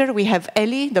illustrator. We have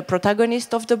Ellie, the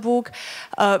protagonist of the book.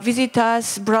 Visit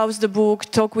us, browse the book,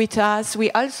 talk with us.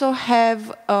 We also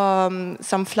have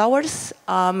some flowers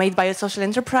made by a social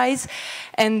enterprise,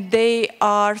 and they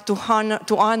are to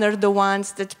honor the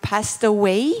ones that passed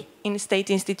away in state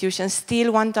institutions.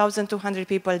 Still 1,200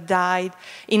 people died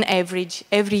in average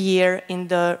every year in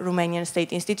the Romanian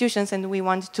state institutions, and we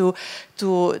want to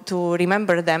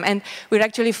remember them. And we're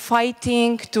actually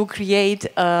fighting to create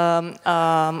a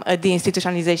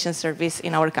deinstitutionalization service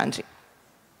in our country.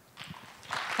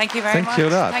 Thank you very much.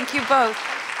 Thank you both.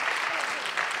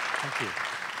 Thank you.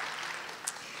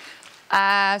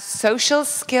 Social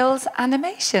skills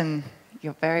animation.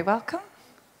 You're very welcome.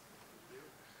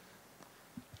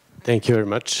 Thank you very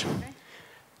much.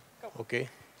 Okay.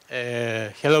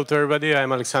 Hello to everybody.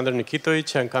 I'm Alexander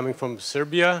Nikitovic. I'm coming from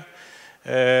Serbia.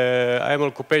 I'm an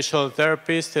occupational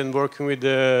therapist and working with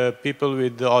people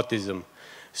with autism.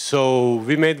 So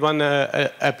we made one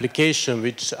application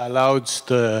which allows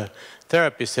the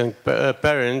therapists and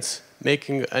parents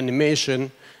making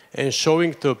animation and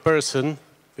showing to a person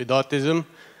with autism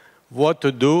what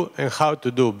to do and how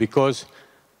to do. Because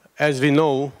as we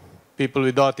know, people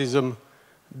with autism,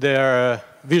 they're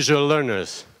visual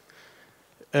learners.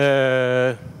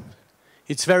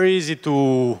 It's very easy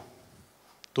to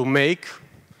make.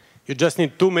 You just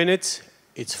need 2 minutes.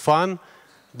 It's fun.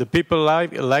 The people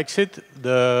likes it.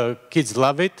 The kids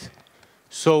love it.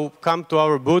 So come to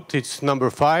our booth. It's number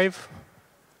 5.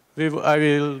 I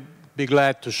will be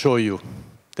glad to show you.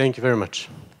 Thank you very much.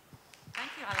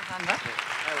 Thank you, Alejandro.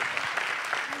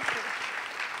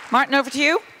 Martin, over to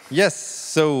you. Yes,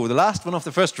 so the last one of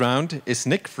the first round is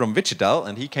Nick from Wichita,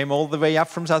 and he came all the way up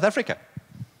from South Africa.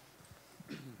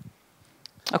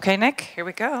 Okay, Nick, here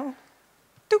we go.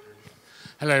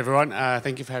 Hello, everyone.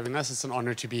 Thank you for having us. It's an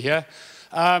honor to be here.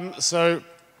 I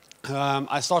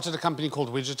started a company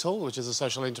called Widgetal, which is a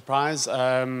social enterprise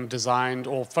designed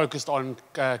or focused on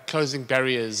closing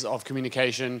barriers of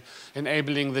communication,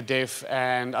 enabling the deaf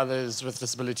and others with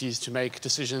disabilities to make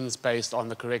decisions based on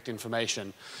the correct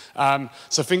information.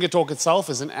 So FingerTalk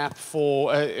itself is an app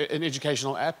for an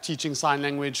educational app teaching sign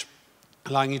language,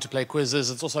 allowing you to play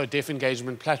quizzes. It's also a deaf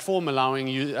engagement platform, allowing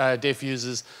deaf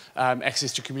users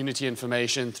access to community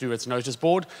information through its notice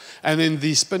board. And then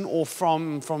the spin-off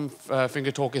from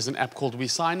FingerTalk is an app called We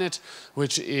Sign It,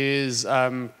 which is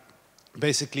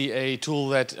basically a tool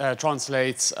that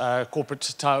translates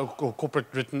corporate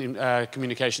written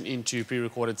communication into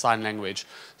pre-recorded sign language.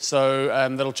 So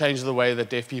that'll change the way that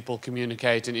deaf people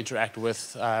communicate and interact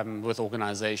with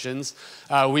organizations.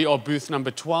 We are booth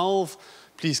number 12.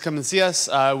 Please come and see us.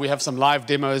 We have some live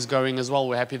demos going as well.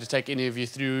 We're happy to take any of you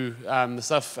through the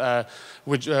stuff.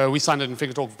 Which we signed it and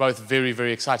FingerTalk, both very,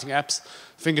 very exciting apps.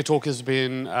 FingerTalk has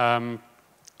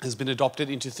been adopted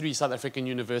into 3 South African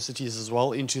universities as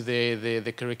well, into their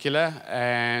curricula.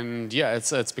 And yeah,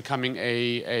 it's becoming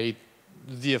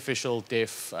the official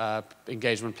deaf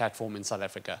engagement platform in South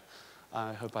Africa.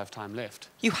 I hope I have time left.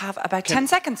 You have about 10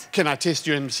 seconds. Can I test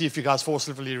you and see if you guys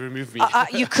forcibly remove me?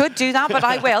 You could do that, but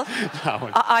I will.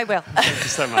 No, I will. Thank you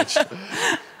so much.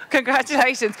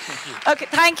 Congratulations. Okay,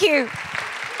 thank you.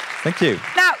 Thank you.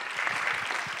 Now,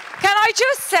 can I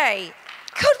just say,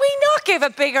 could we not give a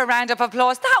bigger round of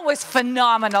applause? That was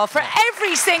phenomenal for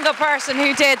every single person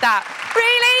who did that.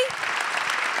 Really?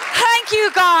 Thank you,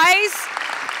 guys.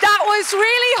 That was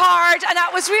really hard, and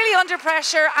that was really under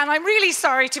pressure, and I'm really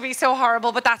sorry to be so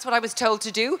horrible, but that's what I was told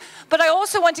to do. But I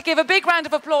also want to give a big round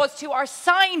of applause to our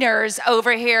signers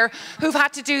over here who've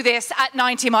had to do this at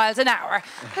 90 miles an hour.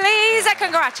 Please,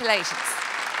 congratulations.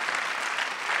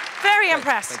 Very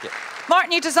impressed. Thank you.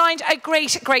 Martin, you designed a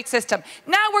great, great system.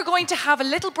 Now we're going to have a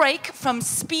little break from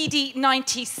speedy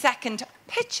 90-second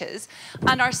pitches,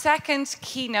 and our second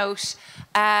keynote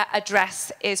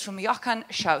address is from Joachim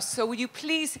Schoss. So will you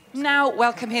please now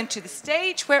welcome him to the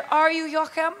stage? Where are you,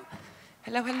 Joachim?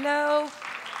 Hello, hello.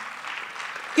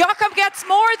 Joachim gets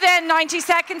more than 90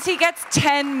 seconds. He gets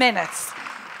 10 minutes.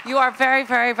 You are very,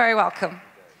 very, very welcome.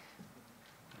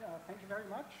 Yeah, thank you very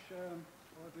much for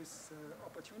this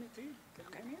opportunity.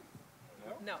 Can you hear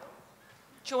me? No.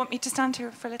 Do you want me to stand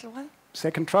here for a little while?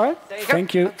 Second try. There you go.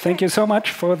 Thank you. Thank you so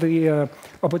much for the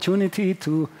opportunity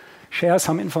to share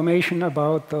some information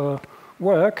about the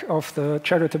work of the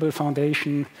charitable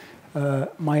foundation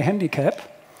MyHandicap.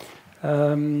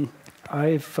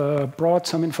 I've brought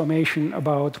some information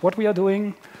about what we are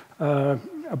doing,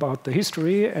 about the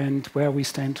history and where we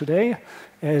stand today.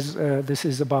 As this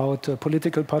is about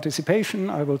political participation,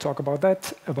 I will talk about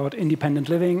that, about independent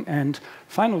living, and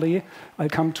finally, I'll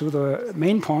come to the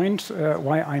main point,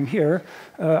 why I'm here,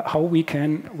 how we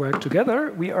can work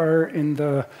together. We are in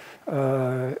the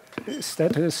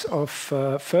status of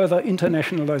further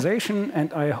internationalization,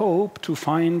 and I hope to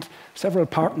find several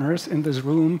partners in this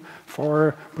room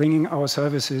for bringing our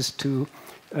services to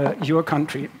your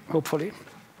country, hopefully.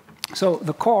 So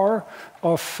the core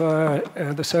of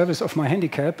the service of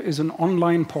MyHandicap is an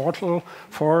online portal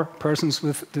for persons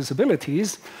with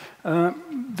disabilities.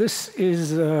 This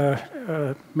is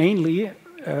mainly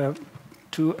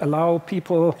to allow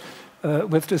people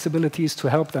with disabilities to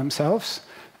help themselves,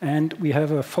 and we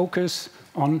have a focus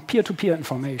on peer-to-peer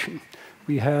information.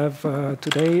 We have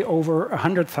today over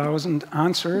 100,000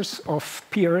 answers of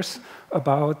peers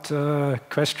about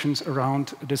questions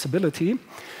around disability.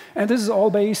 And this is all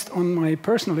based on my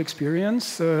personal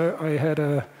experience. I had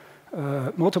a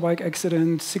motorbike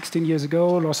accident 16 years ago,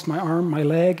 lost my arm, my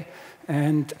leg,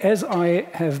 and as I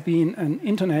have been an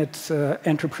internet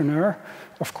entrepreneur,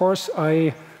 of course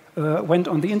I went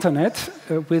on the internet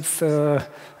with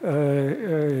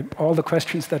all the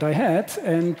questions that I had,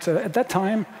 and at that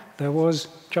time there was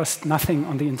just nothing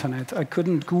on the internet. I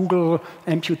couldn't Google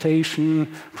amputation,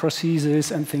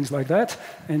 prosthesis, and things like that.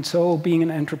 And so, being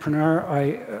an entrepreneur,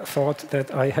 I thought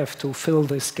that I have to fill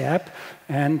this gap,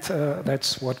 and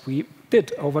that's what we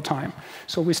did over time.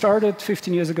 So we started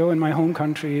 15 years ago in my home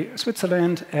country,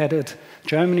 Switzerland, added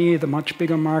Germany, the much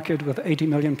bigger market with 80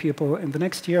 million people in the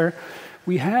next year.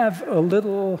 We have a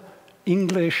little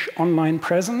English online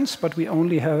presence, but we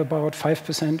only have about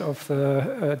 5% of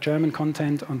the German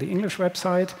content on the English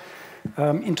website.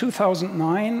 In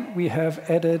 2009, we have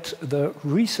added the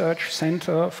Research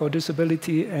Center for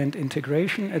Disability and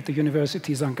Integration at the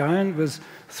University St. Gallen with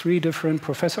 3 different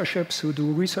professorships who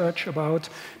do research about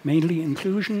mainly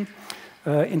inclusion.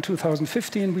 In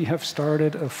 2015, we have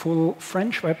started a full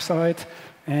French website,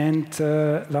 and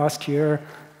last year,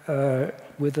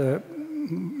 with a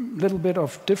little bit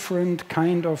of different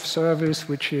kind of service,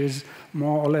 which is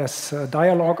more or less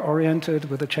dialogue-oriented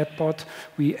with a chatbot.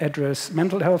 We address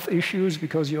mental health issues,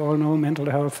 because you all know mental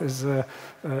health is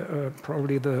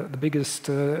probably the biggest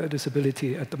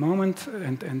disability at the moment,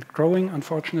 and growing,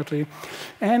 unfortunately.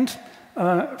 And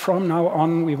from now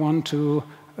on, we want to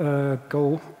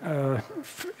go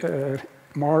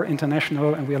more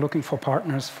international, and we are looking for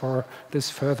partners for this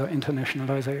further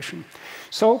internationalization.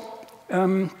 So,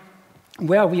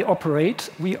 where we operate,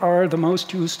 we are the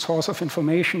most used source of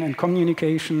information and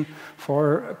communication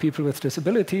for people with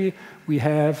disability. We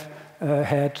have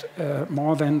had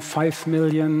more than 5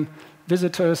 million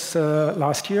visitors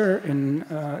last year in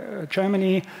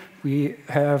Germany. We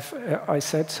have, I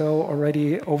said so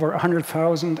already, over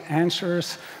 100,000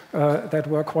 answers that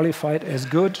were qualified as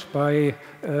good by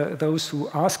those who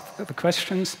asked the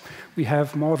questions. We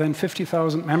have more than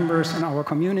 50,000 members in our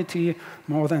community,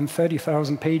 more than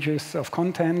 30,000 pages of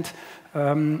content.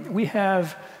 We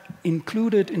have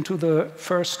included into the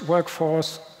first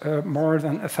workforce more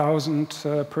than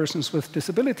 1,000 persons with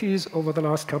disabilities over the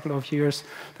last couple of years.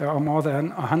 There are more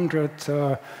than 100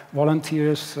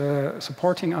 volunteers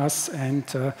supporting us,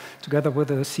 and together with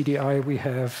the CDI, we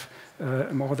have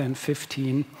more than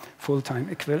 15 full-time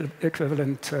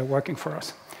equivalent working for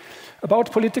us.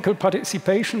 About political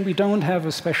participation, we don't have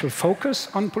a special focus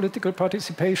on political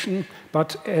participation,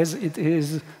 but as it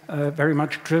is very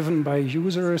much driven by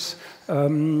users,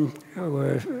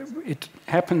 it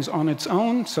happens on its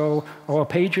own. So our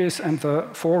pages and the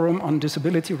forum on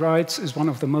disability rights is one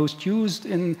of the most used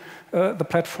in the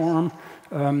platform.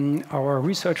 Our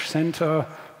research center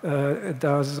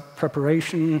does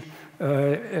preparation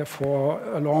for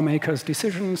lawmakers'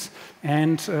 decisions,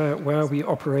 and where we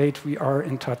operate, we are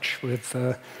in touch with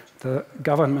the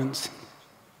governments.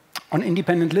 On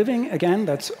independent living, again,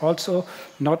 that's also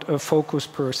not a focus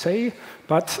per se,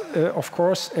 but of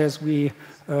course, as we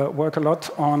work a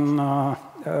lot on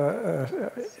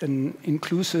an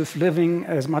inclusive living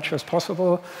as much as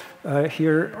possible,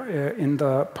 here in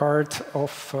the part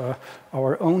of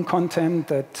our own content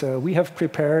that we have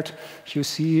prepared, you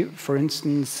see, for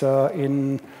instance,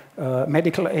 in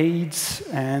medical aids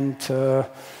and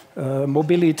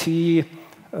mobility,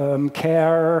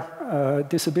 care,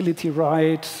 disability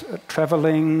rights,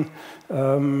 traveling,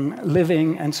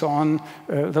 living, and so on.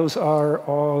 Those are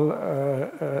all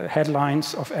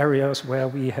headlines of areas where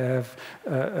we have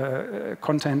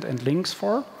content and links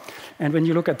for. And when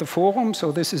you look at the forum,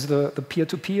 so this is the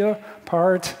peer-to-peer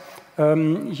part,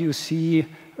 you see,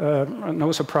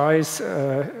 no surprise,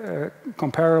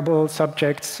 comparable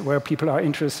subjects where people are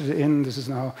interested in. This is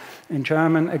now in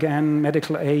German, again,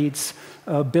 medical aids,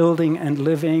 building and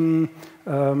living,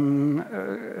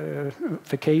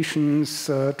 vacations,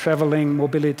 traveling,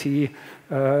 mobility,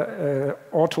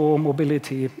 auto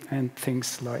mobility, and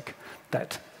things like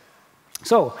that.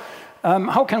 So,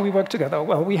 how can we work together?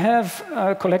 Well, we have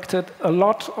collected a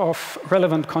lot of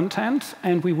relevant content,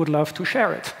 and we would love to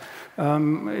share it.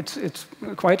 It's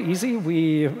quite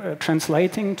easy.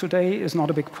 Translating today is not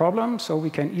a big problem, so we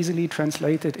can easily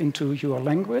translate it into your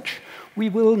language. We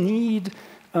will need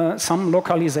some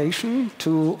localization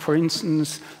to, for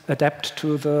instance, adapt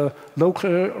to the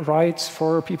local rights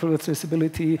for people with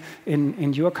disability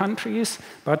in your countries,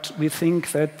 but we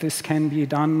think that this can be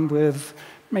done with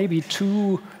maybe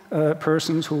 2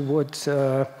 persons who would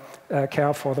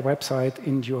care for the website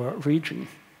in your region.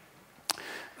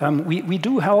 We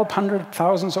do help hundreds of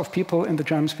thousands of people in the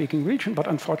German-speaking region, but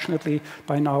unfortunately,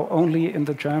 by now, only in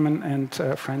the German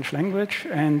and French language.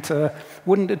 And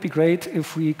wouldn't it be great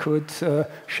if we could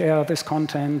share this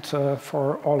content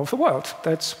for all of the world?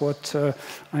 That's what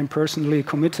I'm personally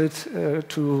committed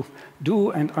to do,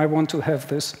 and I want to have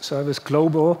this service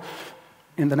global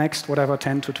in the next, whatever,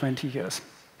 10 to 20 years.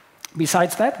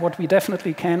 Besides that, what we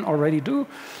definitely can already do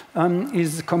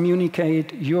is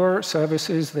communicate your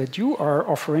services that you are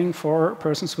offering for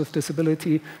persons with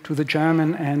disability to the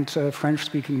German and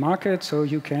French-speaking market. So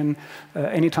you can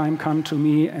anytime come to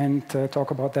me and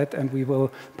talk about that, and we will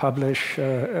publish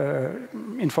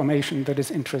information that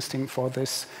is interesting for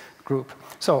this group.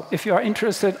 So if you are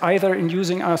interested either in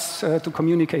using us to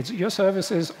communicate your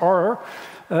services, or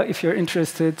if you're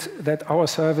interested that our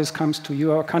service comes to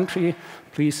your country,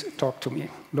 please talk to me.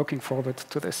 Looking forward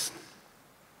to this.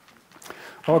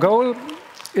 Our goal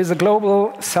is a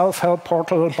global self-help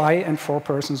portal by and for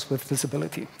persons with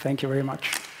disability. Thank you very much.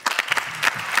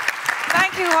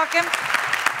 Thank you, Joachim.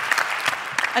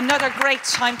 Another great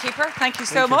timekeeper. Thank you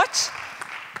so much.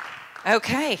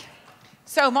 Okay.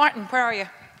 So, Martin, where are you?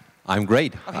 I'm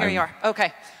great. Oh, here you are.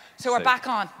 Okay. So we're back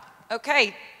on.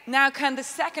 Okay. Now, can the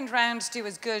second round do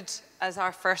as good as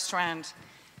our first round?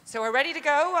 So we're ready to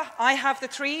go. I have the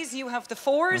 3s, you have the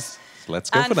 4s. Let's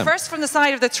go for them. And first from the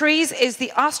side of the 3s is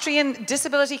the Austrian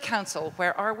Disability Council.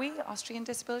 Where are we? Austrian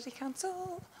Disability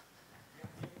Council?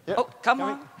 Yep. Oh, come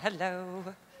on. Hello.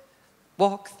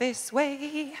 Walk this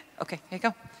way. Okay, here you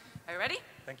go. Are you ready?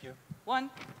 Thank you. 1,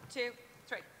 2,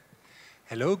 3.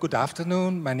 Hello, good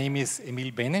afternoon. My name is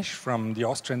Emil Benisch from the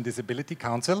Austrian Disability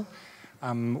Council.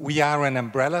 We are an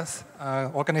umbrella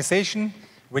organization.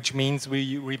 which means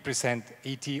we represent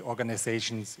 80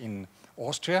 organizations in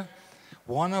Austria.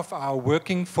 One of our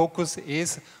working focus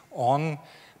is on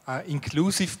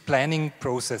inclusive planning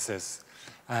processes.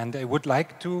 And I would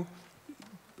like to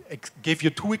give you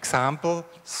two examples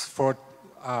for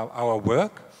our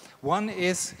work. One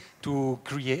is to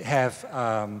have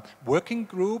working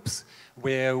groups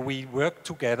where we work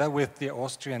together with the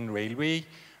Austrian Railway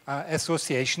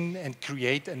Association and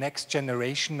create a next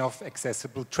generation of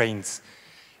accessible trains.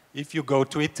 If you go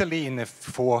to Italy in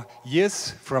 4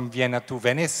 years from Vienna to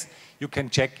Venice, you can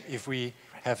check if we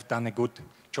have done a good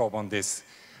job on this.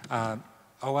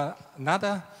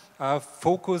 Another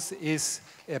focus is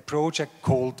a project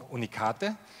called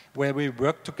Unicate, where we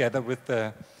work together with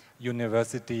the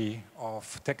University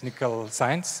of Technical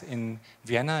Science in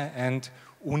Vienna and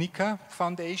Unica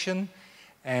Foundation.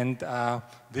 And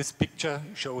this picture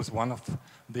shows one of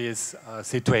these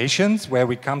situations where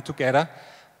we come together,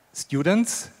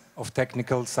 students of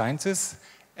technical sciences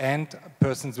and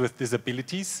persons with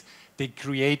disabilities. They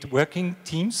create working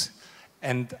teams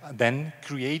and then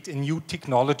create a new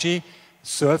technology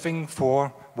serving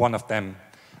for one of them.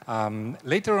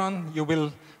 Later on, you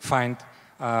will find,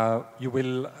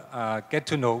 get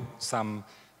to know some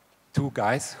two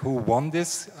guys who won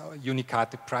this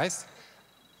Unicate prize.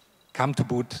 Come to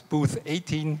booth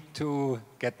 18 to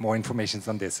get more information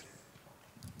on this.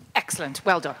 Excellent,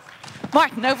 well done.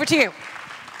 Martin, over to you.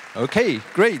 Okay,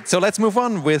 great. So let's move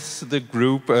on with the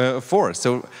group 4.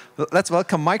 So let's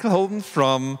welcome Michael Holden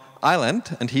from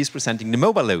Ireland, and he's presenting the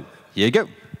mobile loo. Here you go.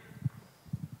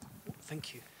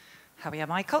 Thank you. How are you,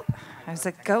 Michael? How's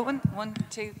it going? 1,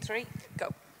 2, 3,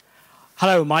 go.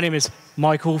 Hello, my name is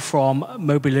Michael from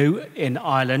Mobiloo in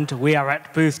Ireland. We are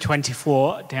at booth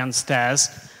 24 downstairs.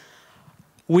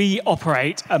 We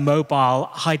operate a mobile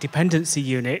high dependency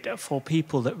unit for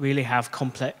people that really have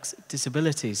complex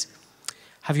disabilities.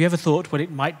 Have you ever thought what it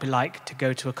might be like to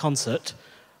go to a concert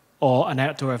or an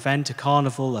outdoor event, a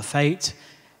carnival, a fete,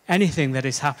 anything that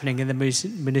is happening in the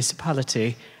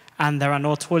municipality and there are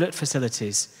no toilet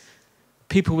facilities?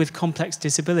 People with complex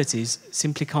disabilities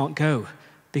simply can't go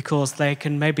because they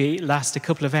can maybe last a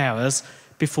couple of hours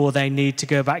before they need to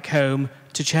go back home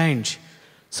to change.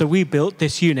 So we built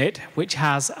this unit which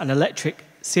has an electric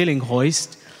ceiling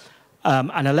hoist,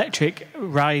 an electric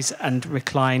rise and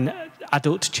recline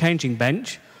adult changing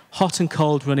bench, hot and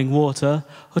cold running water,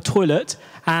 a toilet,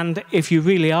 and if you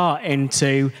really are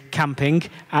into camping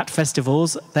at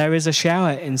festivals, there is a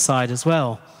shower inside as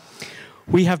well.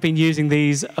 We have been using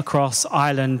these across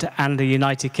Ireland and the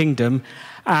United Kingdom,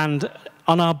 and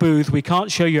on our booth, we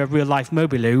can't show you a real-life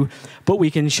Mobiloo, but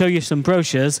we can show you some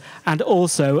brochures and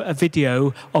also a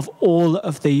video of all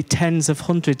of the tens of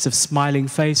hundreds of smiling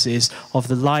faces of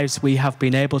the lives we have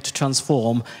been able to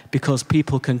transform because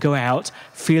people can go out,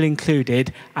 feel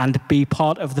included, and be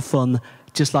part of the fun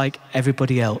just like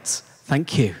everybody else.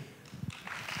 Thank you.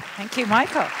 Thank you,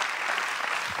 Michael.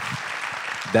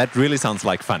 That really sounds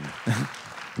like fun.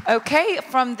 Okay,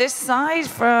 from this side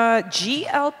for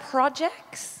GL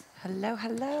Projects. Hello,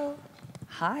 hello.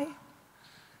 Hi.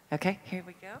 Okay, here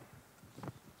we go.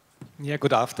 Yeah,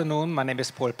 good afternoon. My name is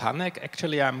Paul Panek.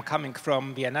 Actually, I'm coming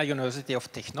from Vienna University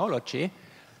of Technology.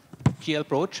 GL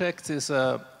Projects is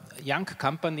a young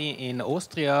company in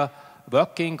Austria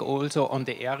working also on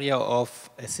the area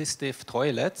of assistive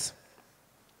toilets.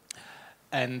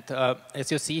 And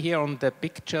as you see here on the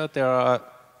picture, there are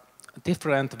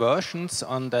different versions.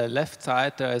 On the left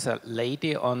side, there is a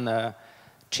lady on a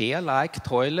chair-like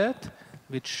toilet,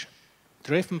 which,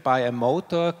 driven by a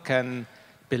motor, can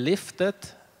be lifted,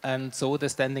 and so the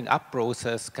standing up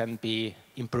process can be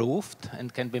improved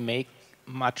and can be made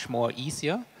much more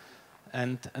easier.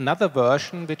 And another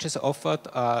version, which is offered,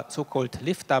 are so-called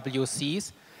lift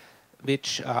WCs,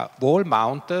 which are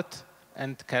wall-mounted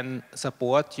and can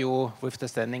support you with the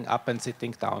standing up and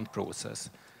sitting down process.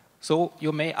 So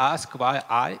you may ask why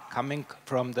I, coming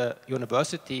from the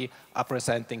university, are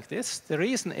presenting this. The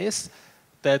reason is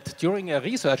that during a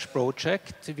research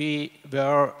project, we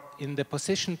were in the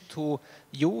position to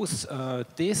use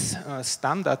these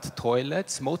standard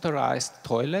toilets, motorized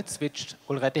toilets, which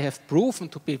already have proven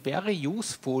to be very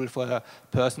useful for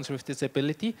persons with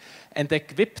disability, and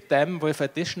equip them with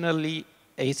additionally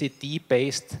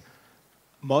ACD-based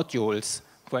modules.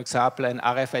 For example, an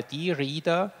RFID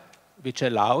reader, which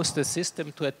allows the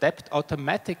system to adapt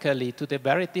automatically to the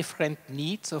very different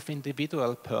needs of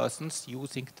individual persons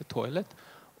using the toilet,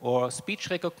 or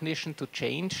speech recognition to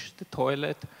change the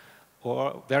toilet,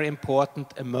 or very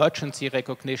important emergency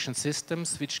recognition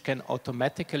systems which can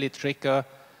automatically trigger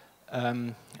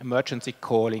emergency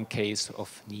call in case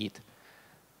of need.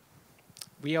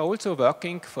 We are also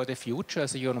working for the future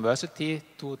as a university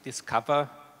to discover.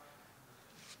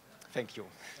 Thank you.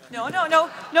 No,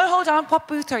 hold on. What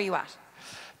booth are you at?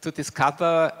 To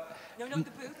discover. No, the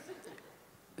booth.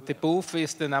 The booth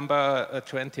is the number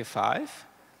 25,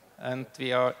 and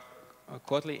we are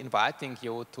cordially inviting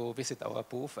you to visit our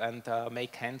booth and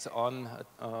make hands-on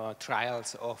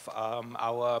trials of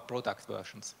our product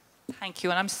versions. Thank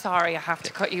you, and I'm sorry I have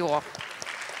to cut you off.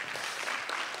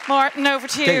 Martin, over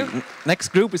to you. Okay, next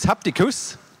group is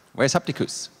Hapticus. Where's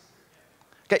Hapticus?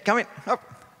 Okay, come in. Up.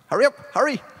 Hurry up,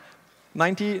 hurry.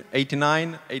 90,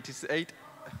 89, 88.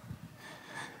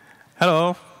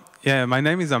 Hello. Yeah, my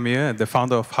name is Amir, the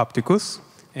founder of Hapticus.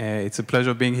 It's a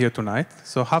pleasure being here tonight.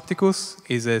 So Hapticus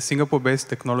is a Singapore-based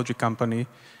technology company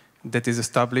that is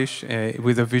established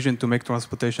with a vision to make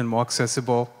transportation more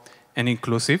accessible and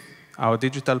inclusive. Our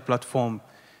digital platform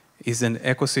is an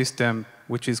ecosystem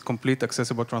which is complete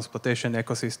accessible transportation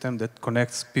ecosystem that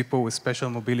connects people with special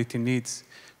mobility needs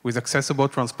with accessible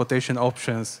transportation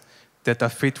options that are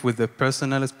fit with the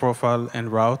personalized profile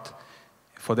and route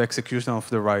for the execution of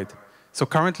the ride. So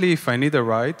currently, if I need a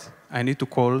ride, I need to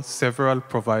call several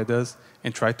providers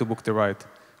and try to book the ride.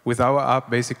 With our app,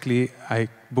 basically, I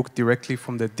book directly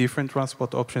from the different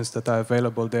transport options that are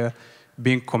available there,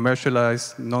 being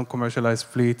commercialized, non-commercialized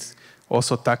fleets,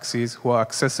 also taxis who are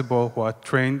accessible, who are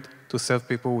trained to serve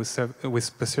people with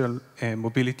special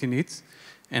mobility needs,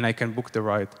 and I can book the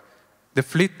ride. The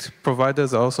fleet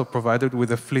providers are also provided with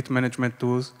the fleet management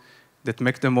tools that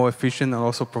make them more efficient and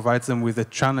also provides them with a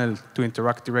channel to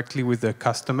interact directly with their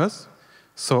customers.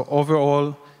 So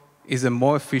overall, is a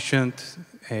more efficient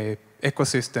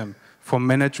ecosystem for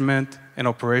management and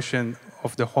operation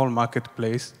of the whole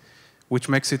marketplace, which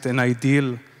makes it an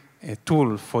ideal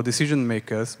tool for decision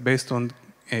makers based on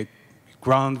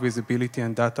ground visibility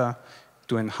and data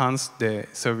to enhance the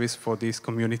service for this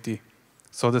community.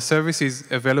 So the service is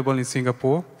available in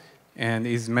Singapore and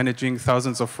is managing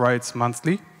thousands of rides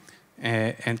monthly.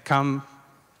 And come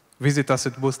visit us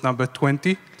at booth number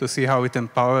 20 to see how it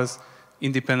empowers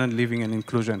independent living and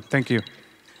inclusion. Thank you.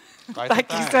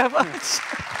 Thank you so much.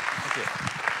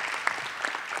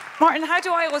 Martin, how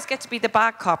do I always get to be the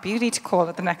bad cop? You need to call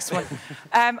it the next one.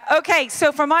 Okay,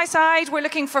 so from my side, we're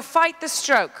looking for Fight the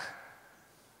Stroke.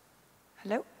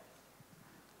 Hello?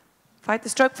 Fight the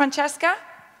Stroke, Francesca?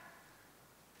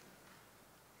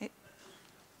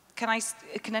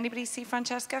 Can anybody see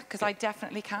Francesca? Because I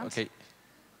definitely can't. Okay.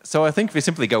 So I think we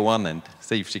simply go on and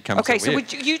see if she comes Okay, over so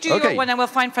here. you do your one and we'll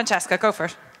find Francesca. Go for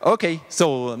it. Okay,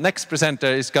 so next presenter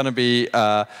is going to be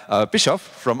Bischof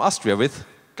from Austria with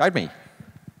Guide Me.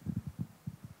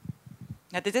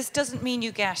 Now, this doesn't mean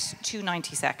you get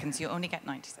 90 seconds. You only get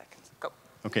 90 seconds. Go.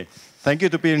 Okay. Thank you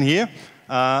for being here.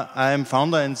 I am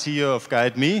founder and CEO of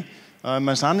Guide Me.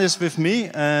 My son is with me,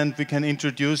 and we can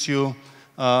introduce you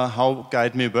how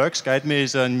Guide Me works. Guide Me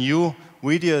is a new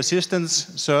video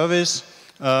assistance service.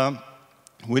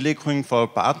 We're looking for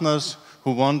partners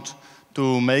who want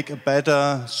to make a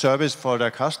better service for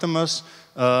their customers.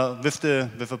 With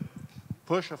a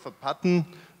push of a button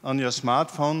on your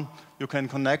smartphone, you can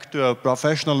connect to a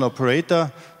professional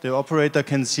operator. The operator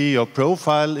can see your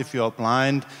profile, if you are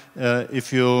blind,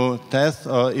 if you're deaf,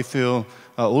 or if you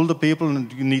are older people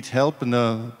and you need help in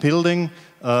a building.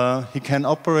 He can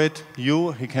operate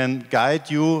you, he can guide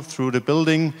you through the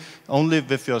building only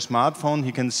with your smartphone.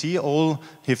 He can see all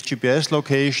his GPS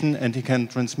location and he can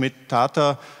transmit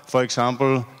data, for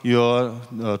example, your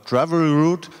travel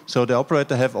route. So the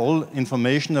operator have all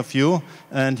information of you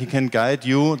and he can guide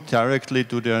you directly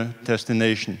to their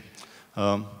destination.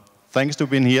 Thanks to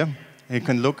being here. You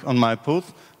can look on my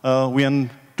booth. We are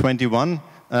 21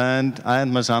 and I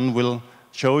and my son will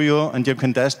show you, and you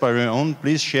can test by your own.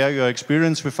 Please share your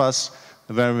experience with us.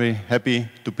 We're very happy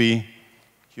to be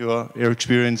your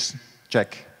experience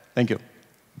check. Thank you.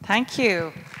 Thank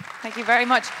you. Thank you very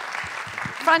much.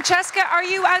 Francesca, are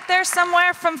you out there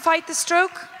somewhere from Fight the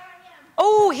Stroke?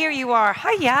 Oh, here you are.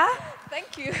 Hiya.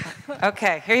 Thank you.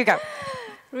 Okay, here you go.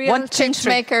 Real change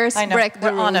makers break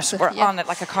the rules. We're on it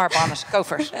like a car bonnet. Go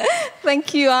for it.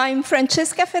 Thank you. I'm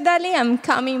Francesca Fedeli. I'm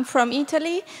coming from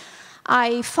Italy.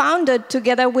 I founded,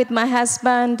 together with my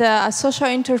husband, a social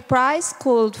enterprise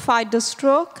called Fight the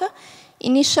Stroke,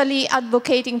 initially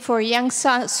advocating for young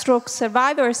stroke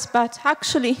survivors, but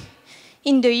actually,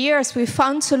 in the years, we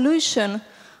found solution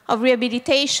of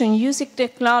rehabilitation using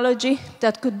technology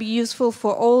that could be useful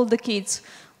for all the kids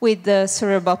with the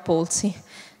cerebral palsy.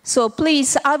 So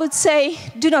please, I would say,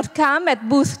 do not come at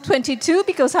booth 22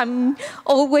 because I'm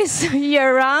always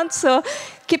year round. So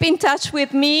keep in touch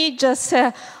with me, just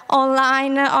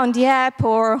online, on the app,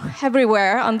 or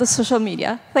everywhere on the social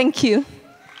media. Thank you.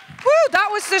 Woo, that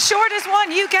was the shortest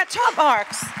one. You get top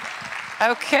marks.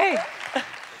 Okay.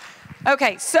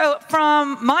 Okay, so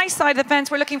from my side of the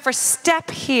fence, we're looking for step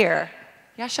here.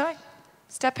 Yeah, Shai?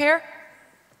 Step here?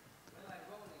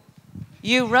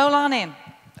 You roll on in.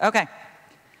 Okay.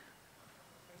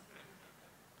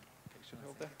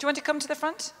 Do you want to come to the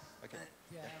front? Okay.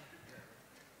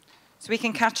 So we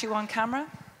can catch you on camera?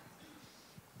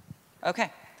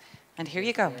 Okay. And here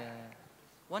you go.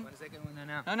 One second.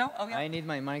 No. Oh, yeah. I need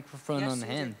my microphone Yes, on you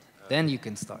hand. do. Then you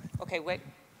can start. Okay, wait.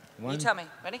 One, you tell me.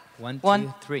 Ready? One, One,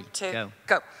 two, three. two, Go.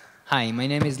 go. Hi, my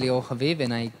name is Leo Haviv,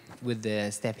 and I with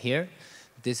the step here.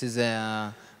 This is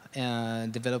a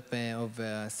development of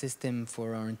a system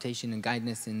for orientation and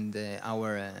guidance in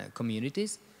our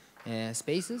communities,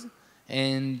 spaces.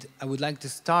 And I would like to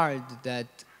start that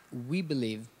we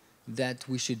believe that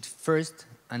we should first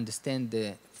understand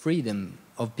the freedom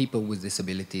of people with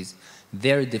disabilities,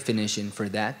 their definition for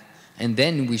that, and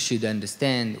then we should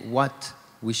understand what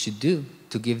we should do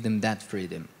to give them that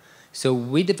freedom. So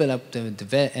we developed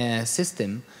a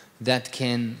system that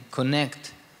can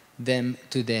connect them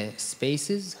to the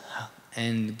spaces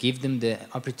and give them the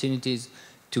opportunities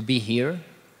to be here,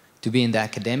 to be in the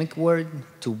academic world,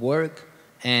 to work,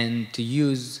 and to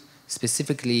use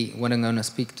specifically what I'm going to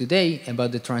speak today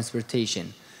about the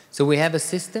transportation. So we have a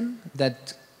system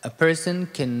that a person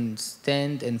can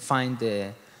stand and find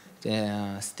the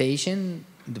station,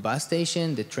 the bus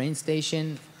station, the train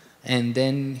station, and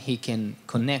then he can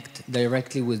connect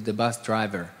directly with the bus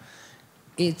driver.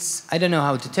 I don't know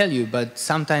how to tell you, but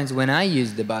sometimes when I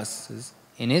use the buses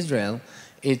in Israel,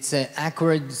 it's an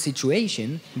awkward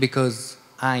situation because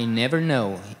I never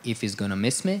know if he's going to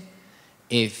miss me,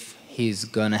 if he's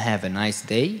going to have a nice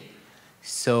day.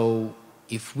 So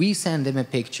if we send him a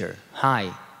picture,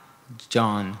 hi,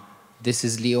 John, this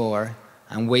is Lior,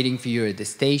 I'm waiting for you at the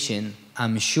station,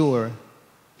 I'm sure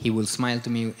he will smile to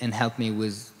me and help me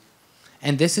with.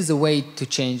 And this is a way to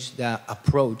change the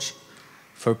approach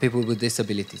for people with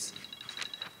disabilities.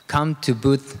 Come to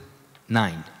booth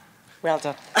 9. Well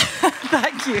done.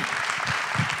 Thank you.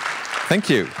 Thank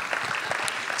you.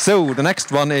 So, the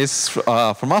next one is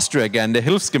from Austria again, the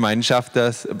Hilfsgemeinschaft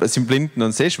der Blinden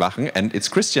und Sehschwachen, and it's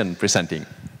Christian presenting.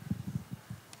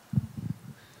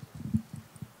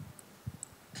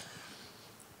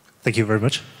 Thank you very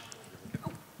much.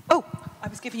 Oh, I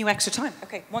was giving you extra time.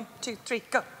 Okay, 1, 2, 3,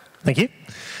 go. Thank you.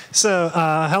 So,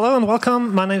 hello and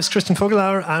welcome. My name is Christian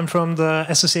Vogelauer. I'm from the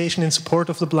Association in Support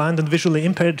of the Blind and Visually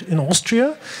Impaired in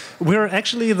Austria. We're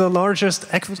actually the largest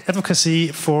advocacy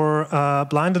for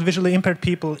blind and visually impaired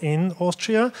people in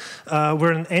Austria.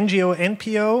 We're an NGO,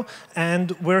 NPO,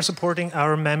 and we're supporting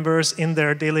our members in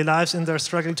their daily lives, in their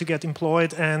struggle to get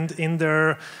employed, and in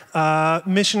their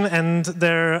mission and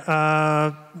their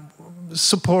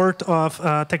support of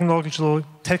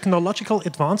technological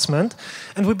advancement.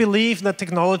 And we believe that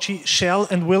technology shall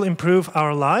and will improve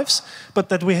our lives, but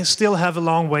that we still have a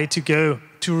long way to go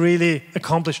to really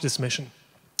accomplish this mission.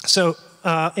 So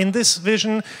in this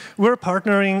vision, we're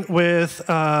partnering with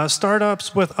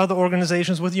startups, with other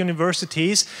organizations, with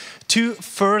universities to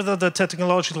further the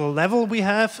technological level we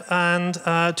have and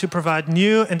to provide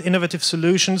new and innovative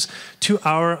solutions to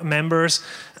our members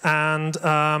and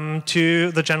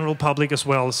to the general public as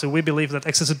well. So we believe that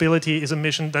accessibility is a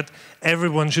mission that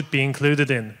everyone should be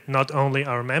included in, not only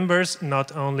our members,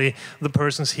 not only the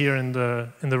persons here in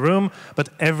the room, but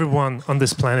everyone on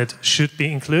this planet should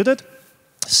be included.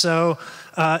 So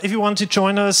if you want to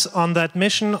join us on that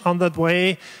mission, on that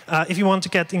way, if you want to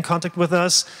get in contact with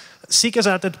us, seek us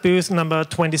out at booth number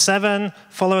 27,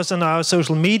 follow us on our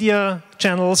social media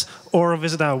channels, or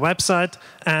visit our website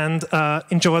and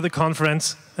enjoy the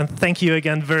conference. And thank you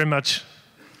again very much.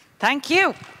 Thank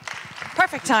you.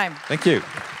 Perfect time. Thank you.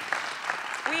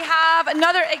 We have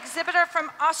another exhibitor from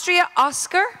Austria,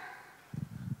 Oscar.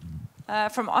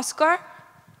 From Oscar.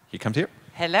 He comes here.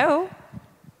 Hello.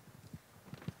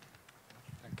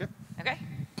 Okay.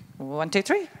 1, 2,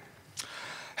 3.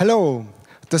 Hello.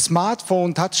 The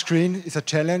smartphone touchscreen is a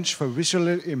challenge for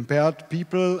visually impaired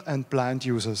people and blind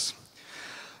users.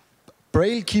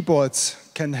 Braille keyboards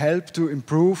can help to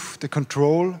improve the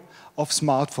control of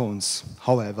smartphones.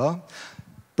 However,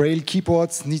 Braille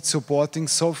keyboards need supporting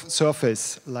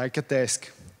surface like a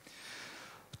desk.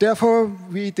 Therefore,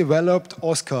 we developed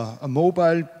Oscar, a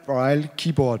mobile Braille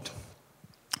keyboard.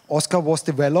 Oscar was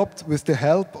developed with the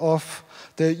help of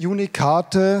the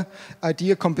Unicarte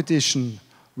idea competition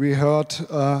we heard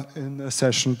in a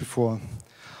session before.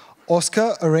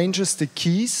 Oscar arranges the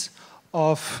keys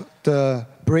of the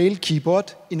Braille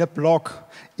keyboard in a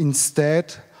block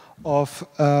instead of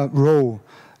a row,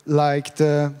 like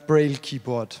the Braille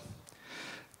keyboard.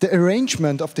 The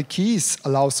arrangement of the keys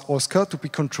allows Oscar to be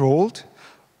controlled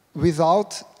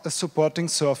without a supporting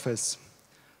surface.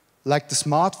 Like the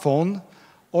smartphone,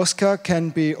 Oscar can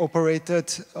be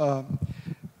operated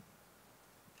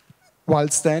while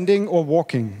standing or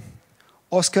walking.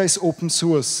 Oscar is open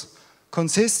source,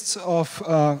 consists of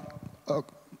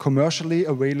commercially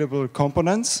available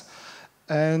components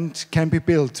and can be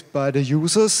built by the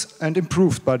users and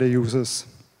improved by the users.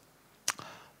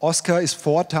 Oscar is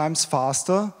 4 times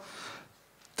faster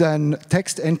than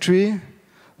text entry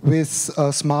with a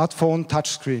smartphone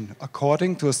touchscreen,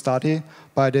 according to a study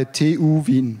by the TU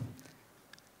Wien.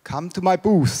 Come to my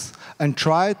booth and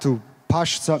try to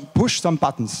push some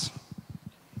buttons.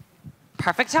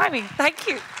 Perfect timing. Thank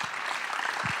you.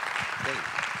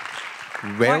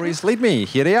 Where is Lead Me?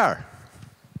 Here they are.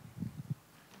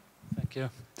 Thank you.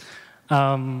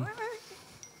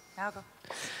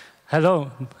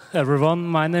 Hello, everyone.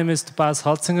 My name is Tobias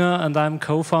Hatzinger, and I'm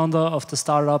co-founder of the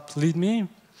startup Lead Me.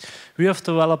 We have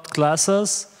developed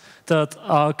glasses that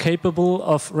are capable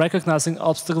of recognizing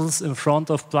obstacles in front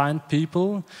of blind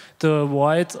people to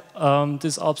avoid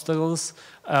these obstacles,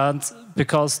 and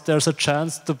because there's a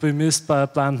chance to be missed by a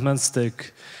blind man's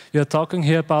stick. We are talking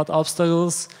here about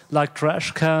obstacles like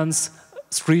trash cans,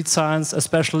 street signs,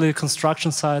 especially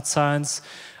construction site signs,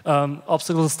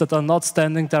 obstacles that are not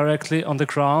standing directly on the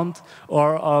ground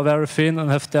or are very thin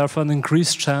and have therefore an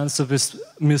increased chance to be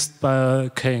missed by a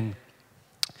cane.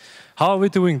 How are we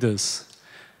doing this?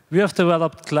 We have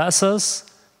developed glasses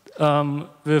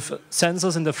with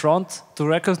sensors in the front to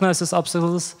recognize these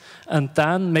obstacles and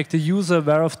then make the user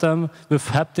aware of them with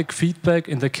haptic feedback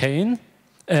in the cane,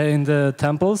 in the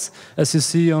temples, as you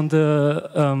see on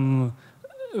the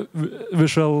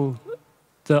visual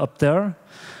up there.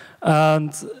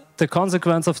 And the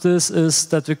consequence of this is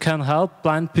that we can help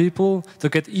blind people to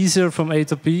get easier from A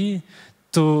to B,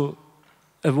 to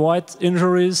avoid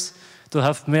injuries, to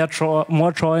have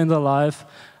more joy in their life,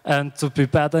 and to be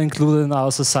better included in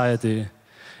our society.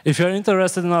 If you're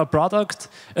interested in our product,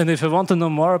 and if you want to know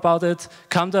more about it,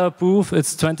 come to our booth,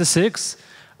 it's 26.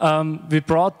 We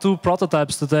brought 2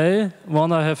 prototypes today,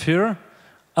 one I have here.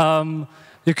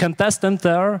 You can test them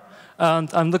there,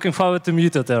 and I'm looking forward to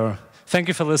meet you there. Thank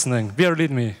you for listening. We are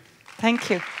Lead Me. Thank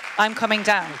you. I'm coming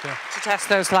down to test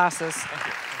those glasses.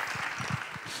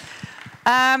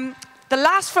 The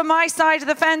last from my side of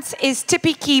the fence is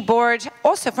Tippy Keyboard,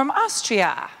 also from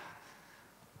Austria.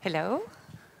 Hello.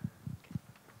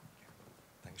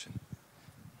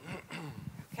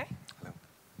 Okay.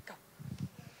 Go.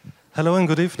 Hello and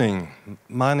good evening.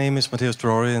 My name is Matthias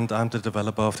Drori and I'm the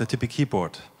developer of the Tippy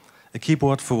Keyboard, a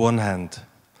keyboard for one hand.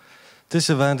 This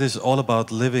event is all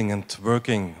about living and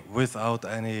working without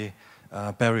any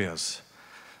barriers.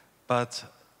 But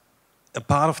a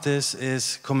part of this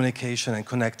is communication and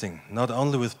connecting, not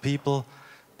only with people,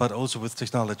 but also with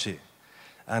technology.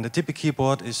 And the Tippy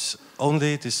Keyboard is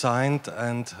only designed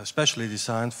and especially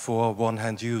designed for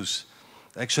one-hand use,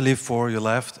 actually for your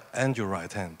left and your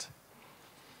right hand.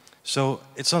 So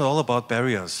it's not all about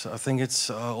barriers. I think it's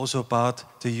also about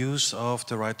the use of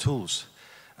the right tools.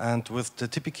 And with the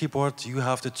Tippy Keyboard, you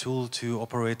have the tool to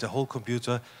operate the whole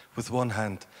computer with one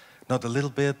hand. Not a little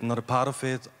bit, not a part of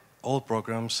it, all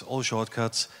programs, all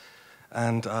shortcuts,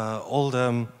 and all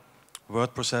the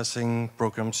word processing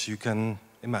programs you can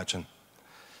imagine.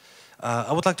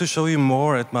 I would like to show you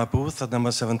more at my booth at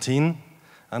number 17,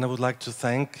 and I would like to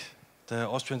thank the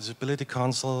Austrian Disability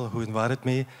Council who invited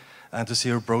me, and the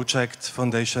Zero Project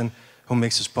Foundation who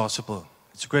makes this possible.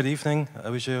 It's a great evening. I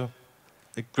wish you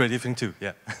a great evening too.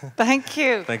 Yeah. Thank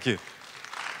you. Thank you.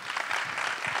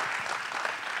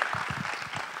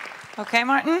 Okay,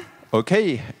 Martin.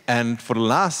 Okay, and for the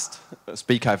last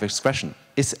speaker, I have a question.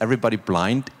 Is everybody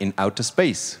blind in outer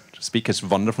space? The speaker is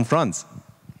Wanda from France.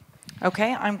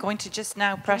 Okay, I'm going to just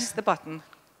now press the button.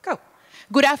 Go.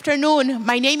 Good afternoon.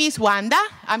 My name is Wanda.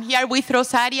 I'm here with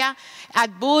Rosaria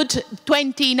at booth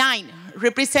 29,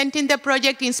 representing the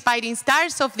project Inspiring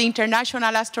Stars of the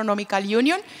International Astronomical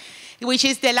Union, which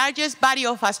is the largest body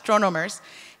of astronomers.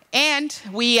 And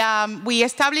we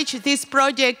established this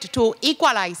project to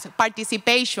equalize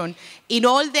participation in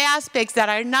all the aspects that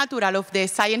are natural of the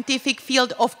scientific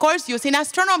field, of course, using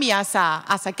astronomy as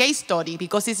a case study,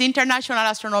 because it's International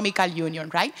Astronomical Union,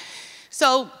 right?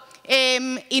 So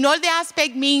in all the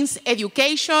aspect means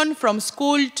education from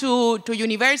school to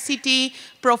university,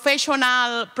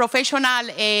 professional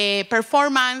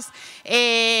performance,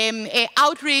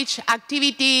 outreach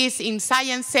activities in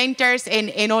science centers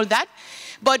and all that.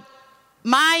 But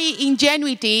my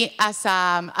ingenuity as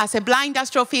a blind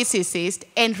astrophysicist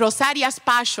and Rosaria's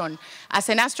passion as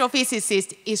an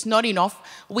astrophysicist is not enough.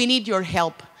 We need your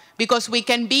help, because we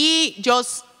can be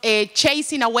just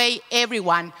chasing away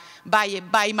everyone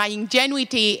by my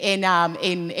ingenuity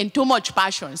and too much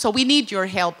passion. So we need your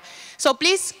help. So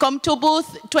please come to booth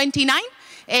 29.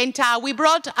 And we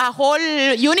brought a whole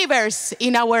universe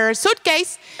in our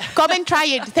suitcase. Come and try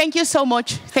it. Thank you so much.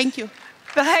 Thank you.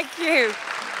 Thank you.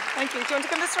 Thank you. Do you want to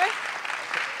come this way?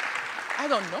 I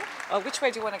don't know. Oh, which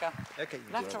way do you want to go? Okay.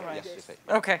 Left or right? Yes.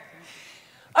 Okay.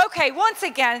 Okay, once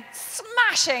again,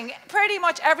 smashing pretty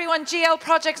much everyone. GL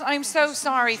Projects, I'm so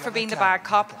sorry for being the bad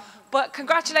cop. But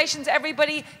congratulations,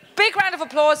 everybody. Big round of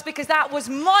applause because that was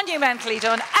monumentally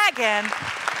done again.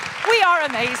 We are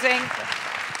amazing.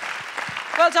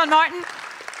 Well done, Martin.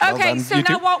 Okay, so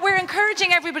now what we're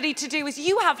encouraging everybody to do is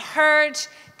you have heard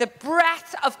the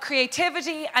breadth of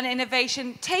creativity and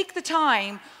innovation. Take the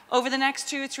time over the next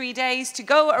 2 or 3 days to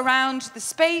go around the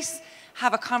space,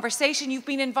 have a conversation. You've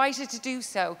been invited to do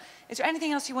so. Is there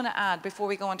anything else you want to add before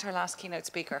we go on to our last keynote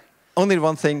speaker? Only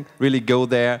one thing, really go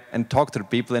there and talk to the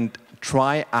people and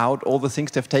try out all the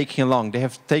things they've taken along. They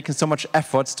have taken so much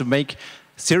efforts to make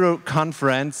Zero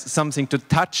Conference something to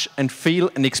touch and feel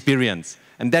and experience.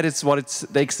 And that is what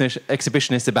the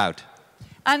exhibition is about.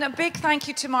 And a big thank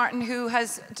you to Martin, who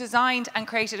has designed and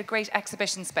created a great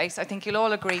exhibition space. I think you'll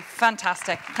all agree.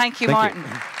 Fantastic. Thank you, Martin.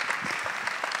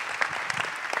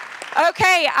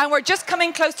 Okay, and we're just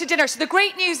coming close to dinner. So the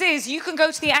great news is you can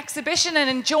go to the exhibition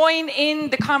and join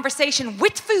in the conversation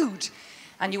with food.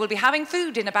 And you will be having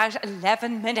food in about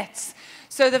 11 minutes.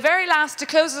 So the very last, to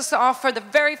close us off for the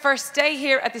very first day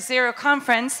here at the Zero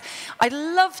Conference, I'd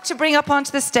love to bring up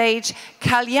onto the stage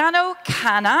Kalyani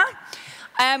Khona.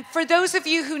 For those of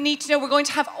you who need to know, we're going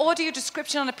to have audio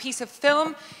description on a piece of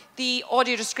film. The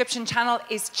audio description channel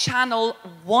is channel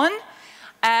 1.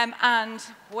 And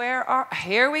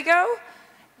here we go.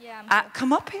 Yeah,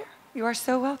 come up here. You are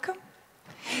so welcome.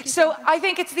 So I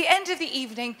think it's the end of the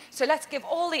evening, so let's give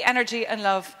all the energy and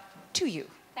love to you.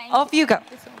 Off you go.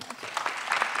 Thank you so much.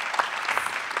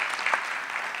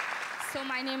 So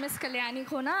my name is Kalyani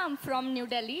Khona. I'm from New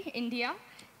Delhi, India.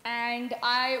 And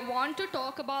I want to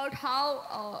talk about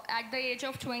how at the age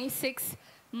of 26,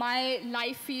 my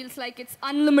life feels like it's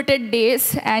unlimited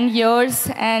days and years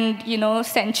and,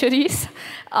 centuries.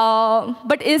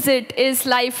 But is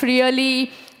life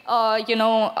really,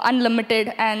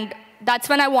 unlimited? And that's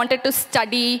when I wanted to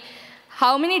study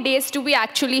how many days do we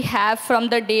actually have from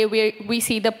the day we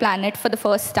see the planet for the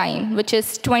first time, which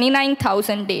is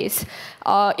 29,000 days,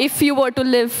 if you were to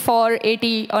live for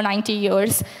 80 or 90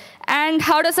 years. And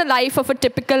how does the life of a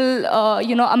typical,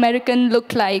 American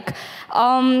look like?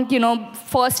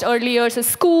 First early years of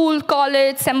school,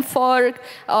 college, Semford,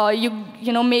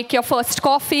 you make your first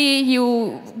coffee,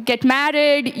 you get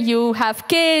married, you have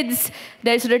kids,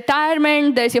 there's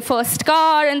retirement, there's your first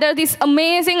car, and there are these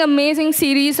amazing, amazing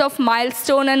series of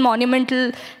milestone and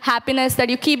monumental happiness that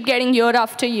you keep getting year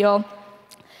after year.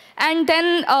 And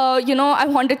then, I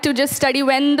wanted to just study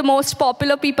when the most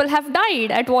popular people have died.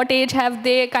 At what age have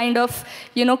they kind of,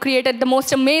 created the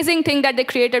most amazing thing that they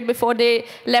created before they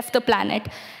left the planet.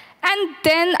 And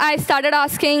then I started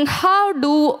asking, how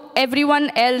do everyone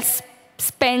else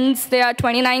spends their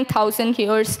 29,000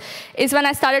 years? Is when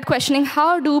I started questioning,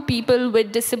 how do people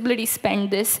with disabilities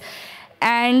spend this?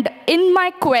 And in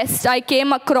my quest, I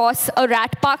came across a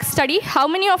rat park study. How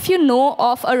many of you know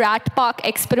of a rat park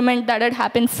experiment that had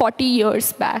happened 40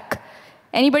 years back?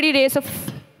 Anybody raise a...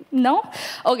 No?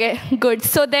 Okay, good.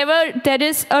 So there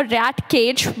is a rat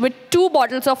cage with 2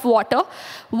 bottles of water.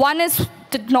 One is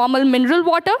the normal mineral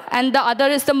water, and the other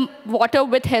is the water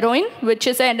with heroin, which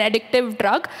is an addictive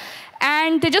drug.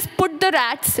 And they just put the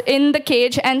rats in the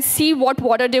cage and see what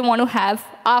water they want to have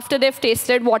after they've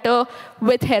tasted water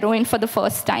with heroin for the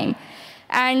first time.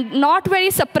 And not very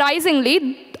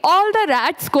surprisingly, all the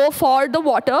rats go for the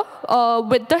water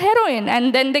with the heroin,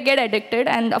 and then they get addicted,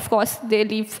 and of course, they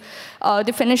leave,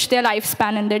 they finish their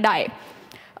lifespan and they die.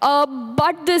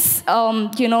 But this,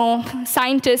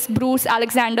 scientist, Bruce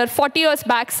Alexander, 40 years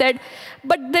back said,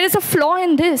 but there is a flaw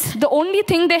in this. The only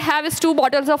thing they have is 2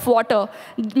 bottles of water.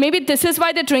 Maybe this is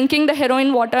why they're drinking the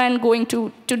heroin water and going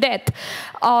to death.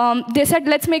 They said,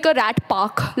 let's make a rat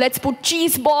park. Let's put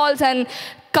cheese balls and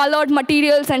colored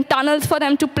materials and tunnels for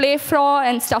them to play from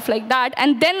and stuff like that.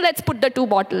 And then let's put the 2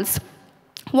 bottles.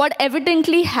 What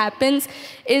evidently happens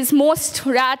is most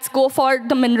rats go for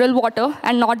the mineral water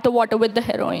and not the water with the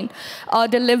heroin.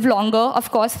 They live longer,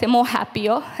 of course, they're more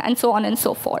happier, and so on and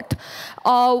so forth.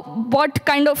 What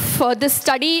kind of this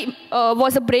study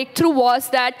was a breakthrough was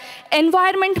that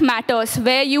environment matters.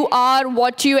 Where you are,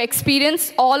 what you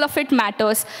experience, all of it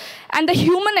matters. And the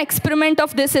human experiment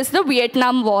of this is the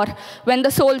Vietnam War. When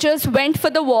the soldiers went for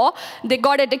the war, they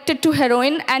got addicted to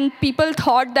heroin, and people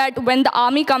thought that when the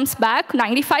army comes back,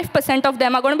 95% of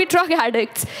them are going to be drug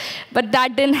addicts. But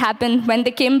that didn't happen. When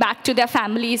they came back to their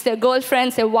families, their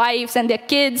girlfriends, their wives, and their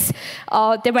kids,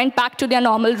 they went back to their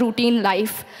normal routine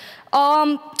life.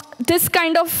 This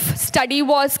kind of study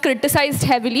was criticized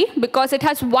heavily because it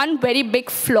has one very big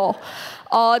flaw.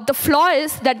 The flaw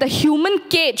is that the human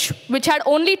cage, which had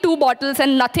only 2 bottles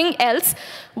and nothing else,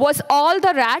 was all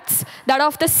the rats that are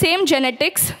of the same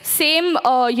genetics, same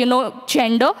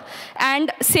gender, and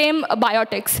same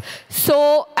biotics.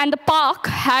 So, and the park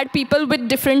had people with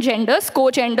different genders,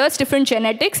 co-genders, different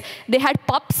genetics. They had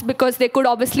pups because they could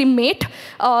obviously mate.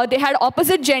 They had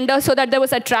opposite gender so that there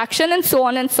was attraction, and so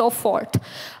on and so forth.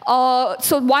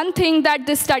 So one thing that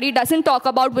this study doesn't talk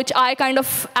about, which I kind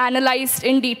of analyzed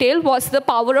in detail, was the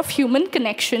power of human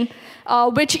connection,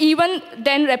 which even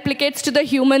then replicates to the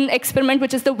human experiment,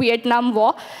 which is the Vietnam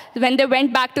War. When they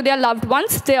went back to their loved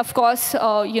ones, they, of course,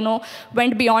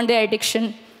 went beyond their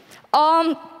addiction.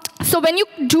 So when you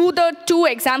do the 2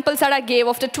 examples that I gave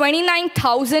of the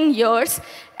 29,000 years,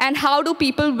 and how do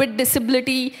people with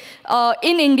disability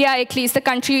in India, at least the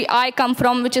country I come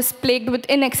from, which is plagued with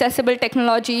inaccessible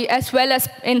technology as well as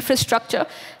infrastructure,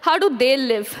 how do they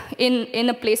live in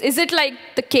a place? Is it like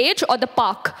the cage or the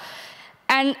park?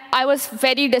 And I was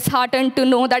very disheartened to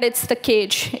know that it's the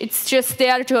cage. It's just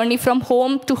their journey from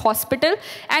home to hospital.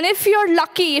 And if you're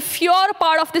lucky, if you're a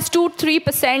part of this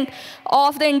 2-3%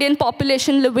 of the Indian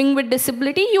population living with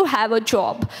disability, you have a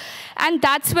job. And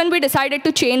that's when we decided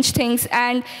to change things.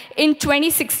 And in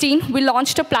 2016, we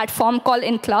launched a platform called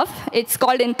Inclov. It's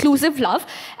called Inclusive Love.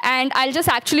 And I'll just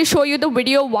actually show you the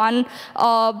video 1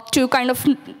 to kind of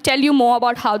tell you more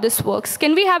about how this works.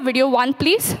 Can we have video 1,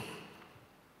 please?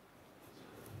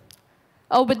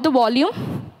 With the volume.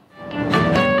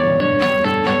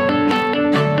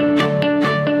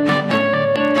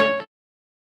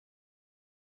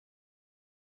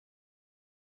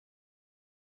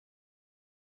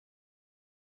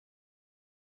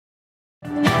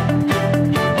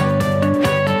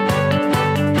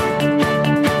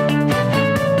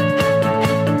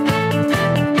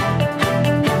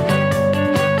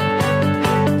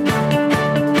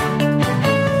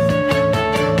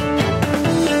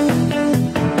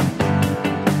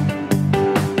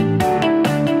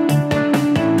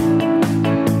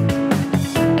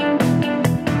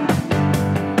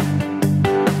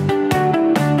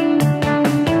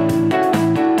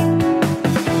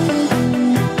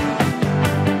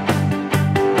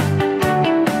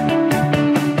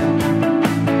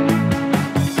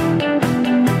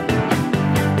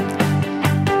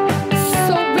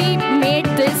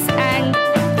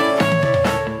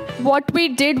 What we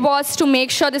did was to make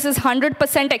sure this is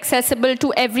 100% accessible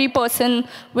to every person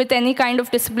with any kind of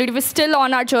disability. We're still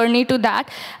on our journey to that.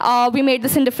 We made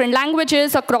this in different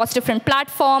languages, across different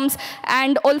platforms,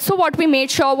 and also what we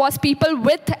made sure was people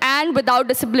with and without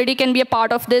disability can be a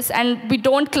part of this, and we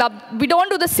don't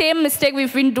do the same mistake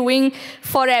we've been doing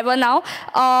forever now.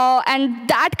 And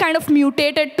that kind of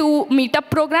mutated to meetup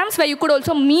programs where you could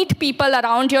also meet people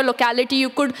around your locality.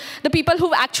 The people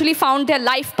who've actually found their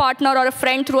life partner or a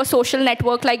friend through a social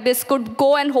network like this could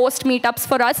go and host meetups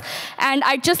for us. And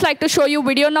I'd just like to show you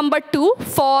video number 2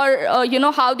 for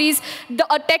how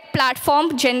a tech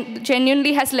platform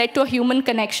genuinely has led to a human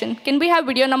connection. Can we have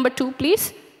video number 2,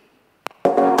 please?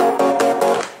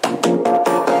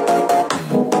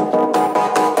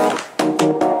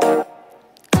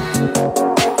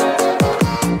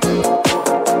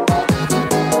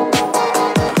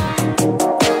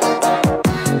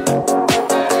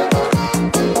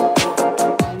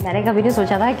 मैंने कभी नहीं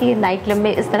सोचा था कि night club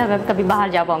में इस तरह मैं कभी बाहर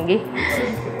जा पाऊंगी।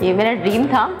 ये मेरा ड्रीम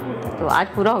था, तो आज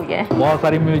पूरा हो गया है। बहुत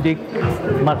सारी म्यूजिक,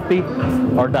 मस्ती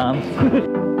और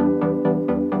dance.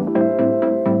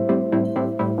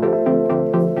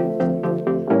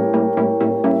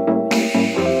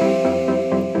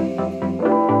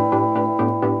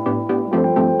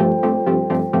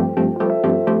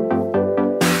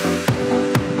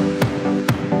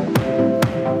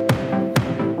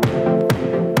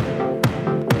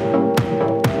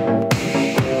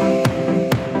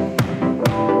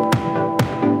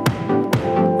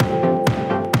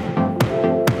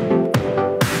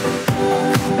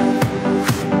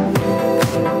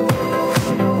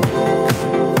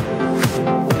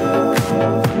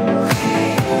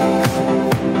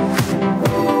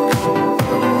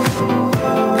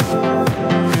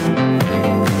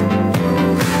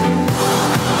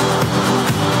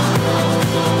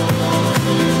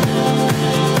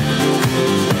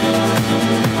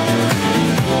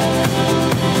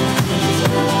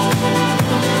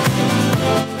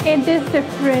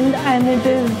 different, and it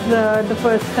is the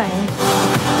first time.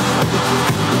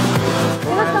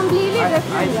 It was completely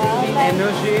different. I think the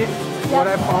energy, what I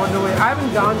found away. I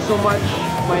haven't done so much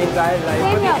my entire life,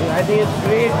 but I think it's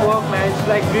great work, man. It's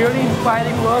like really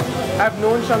inspiring work. I've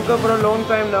known Shankar for a long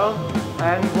time now,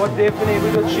 and what they've been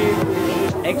able to achieve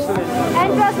is excellent.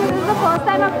 And trust me, this is the first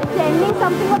time I'm attending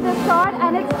something of this sort,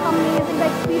 and it's amazing. The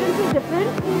experience is different,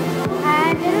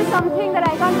 and it is something that I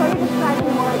can't really describe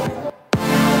in words.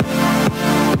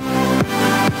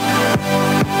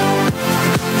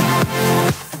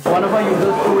 One of our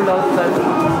users told us that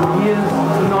he has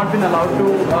not been allowed to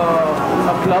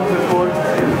a club before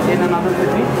in another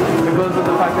city because of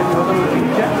the fact that he was on a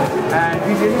wheelchair, and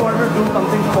we really wanted to do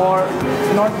something for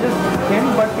not just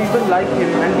him but people like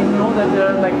him. And we know that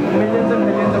there are like millions and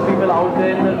millions of people out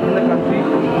there in the country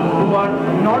who are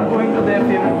not going to their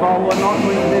favorite bar, who are not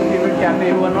going to their favorite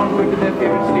cafe, who are not going to their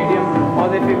favorite stadium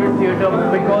or their favorite theatre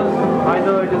because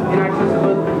either it is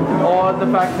inaccessible or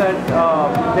the fact that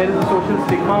there is a social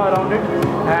stigma around it.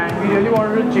 And we really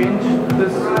wanted to change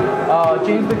this,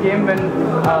 change the game when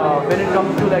it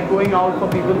comes to like going out for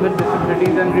people with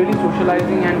disabilities and really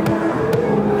socializing and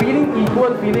feeling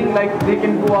equal, feeling like they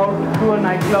can go out to a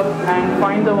nightclub and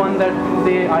find the one that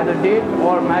they either date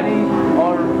or marry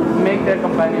or make their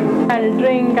companion. I'll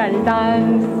drink, I'll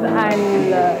dance,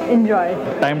 I'll enjoy.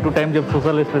 Time to time जब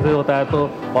social spaces होता है तो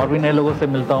और भी नए लोगों से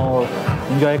मिलता हूँ,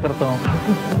 enjoy करता हूँ.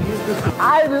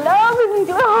 I love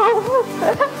Inclov.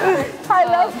 I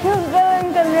love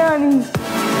children, Kalyani.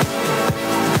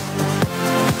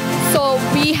 So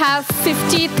we have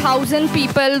 50,000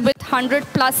 people with 100+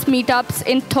 meetups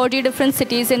in 30 different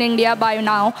cities in India by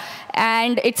now.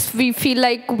 And we feel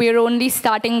like we're only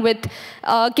starting with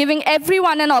giving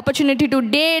everyone an opportunity to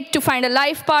date, to find a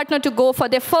life partner, to go for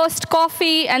their first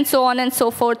coffee, and so on and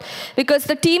so forth. Because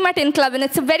the team at Inclov, and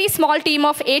it's a very small team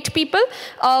of 8 people,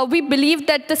 we believe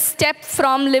that the step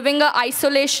from living a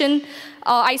isolating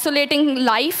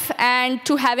life and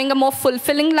to having a more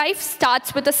fulfilling life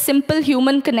starts with a simple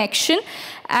human connection.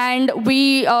 And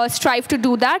we strive to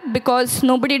do that because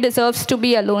nobody deserves to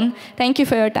be alone. Thank you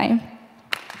for your time.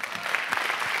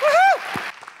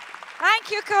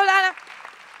 Thank you, Khona.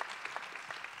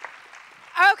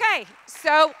 Okay,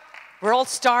 so we're all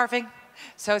starving,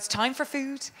 so it's time for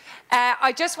food.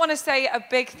 I just want to say a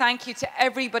big thank you to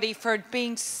everybody for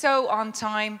being so on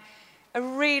time. A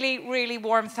really, really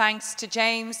warm thanks to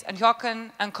James and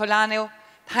Joachim and Kalyani.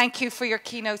 Thank you for your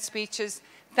keynote speeches.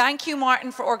 Thank you,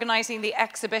 Martin, for organising the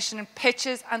exhibition and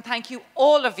pitches, and thank you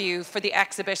all of you for the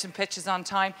exhibition pitches on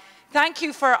time. Thank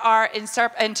you for our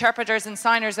interpreters and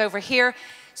signers over here.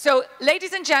 So,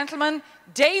 ladies and gentlemen,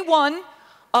 day 1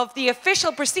 of the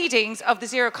official proceedings of the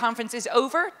Zero Conference is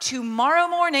over. Tomorrow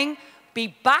morning,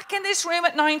 be back in this room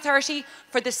at 9:30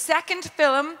 for the second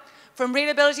film from Real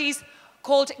Abilities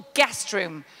called Guest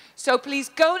Room. So please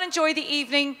go and enjoy the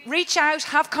evening, reach out,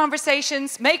 have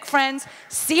conversations, make friends.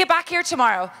 See you back here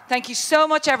tomorrow. Thank you so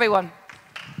much, everyone.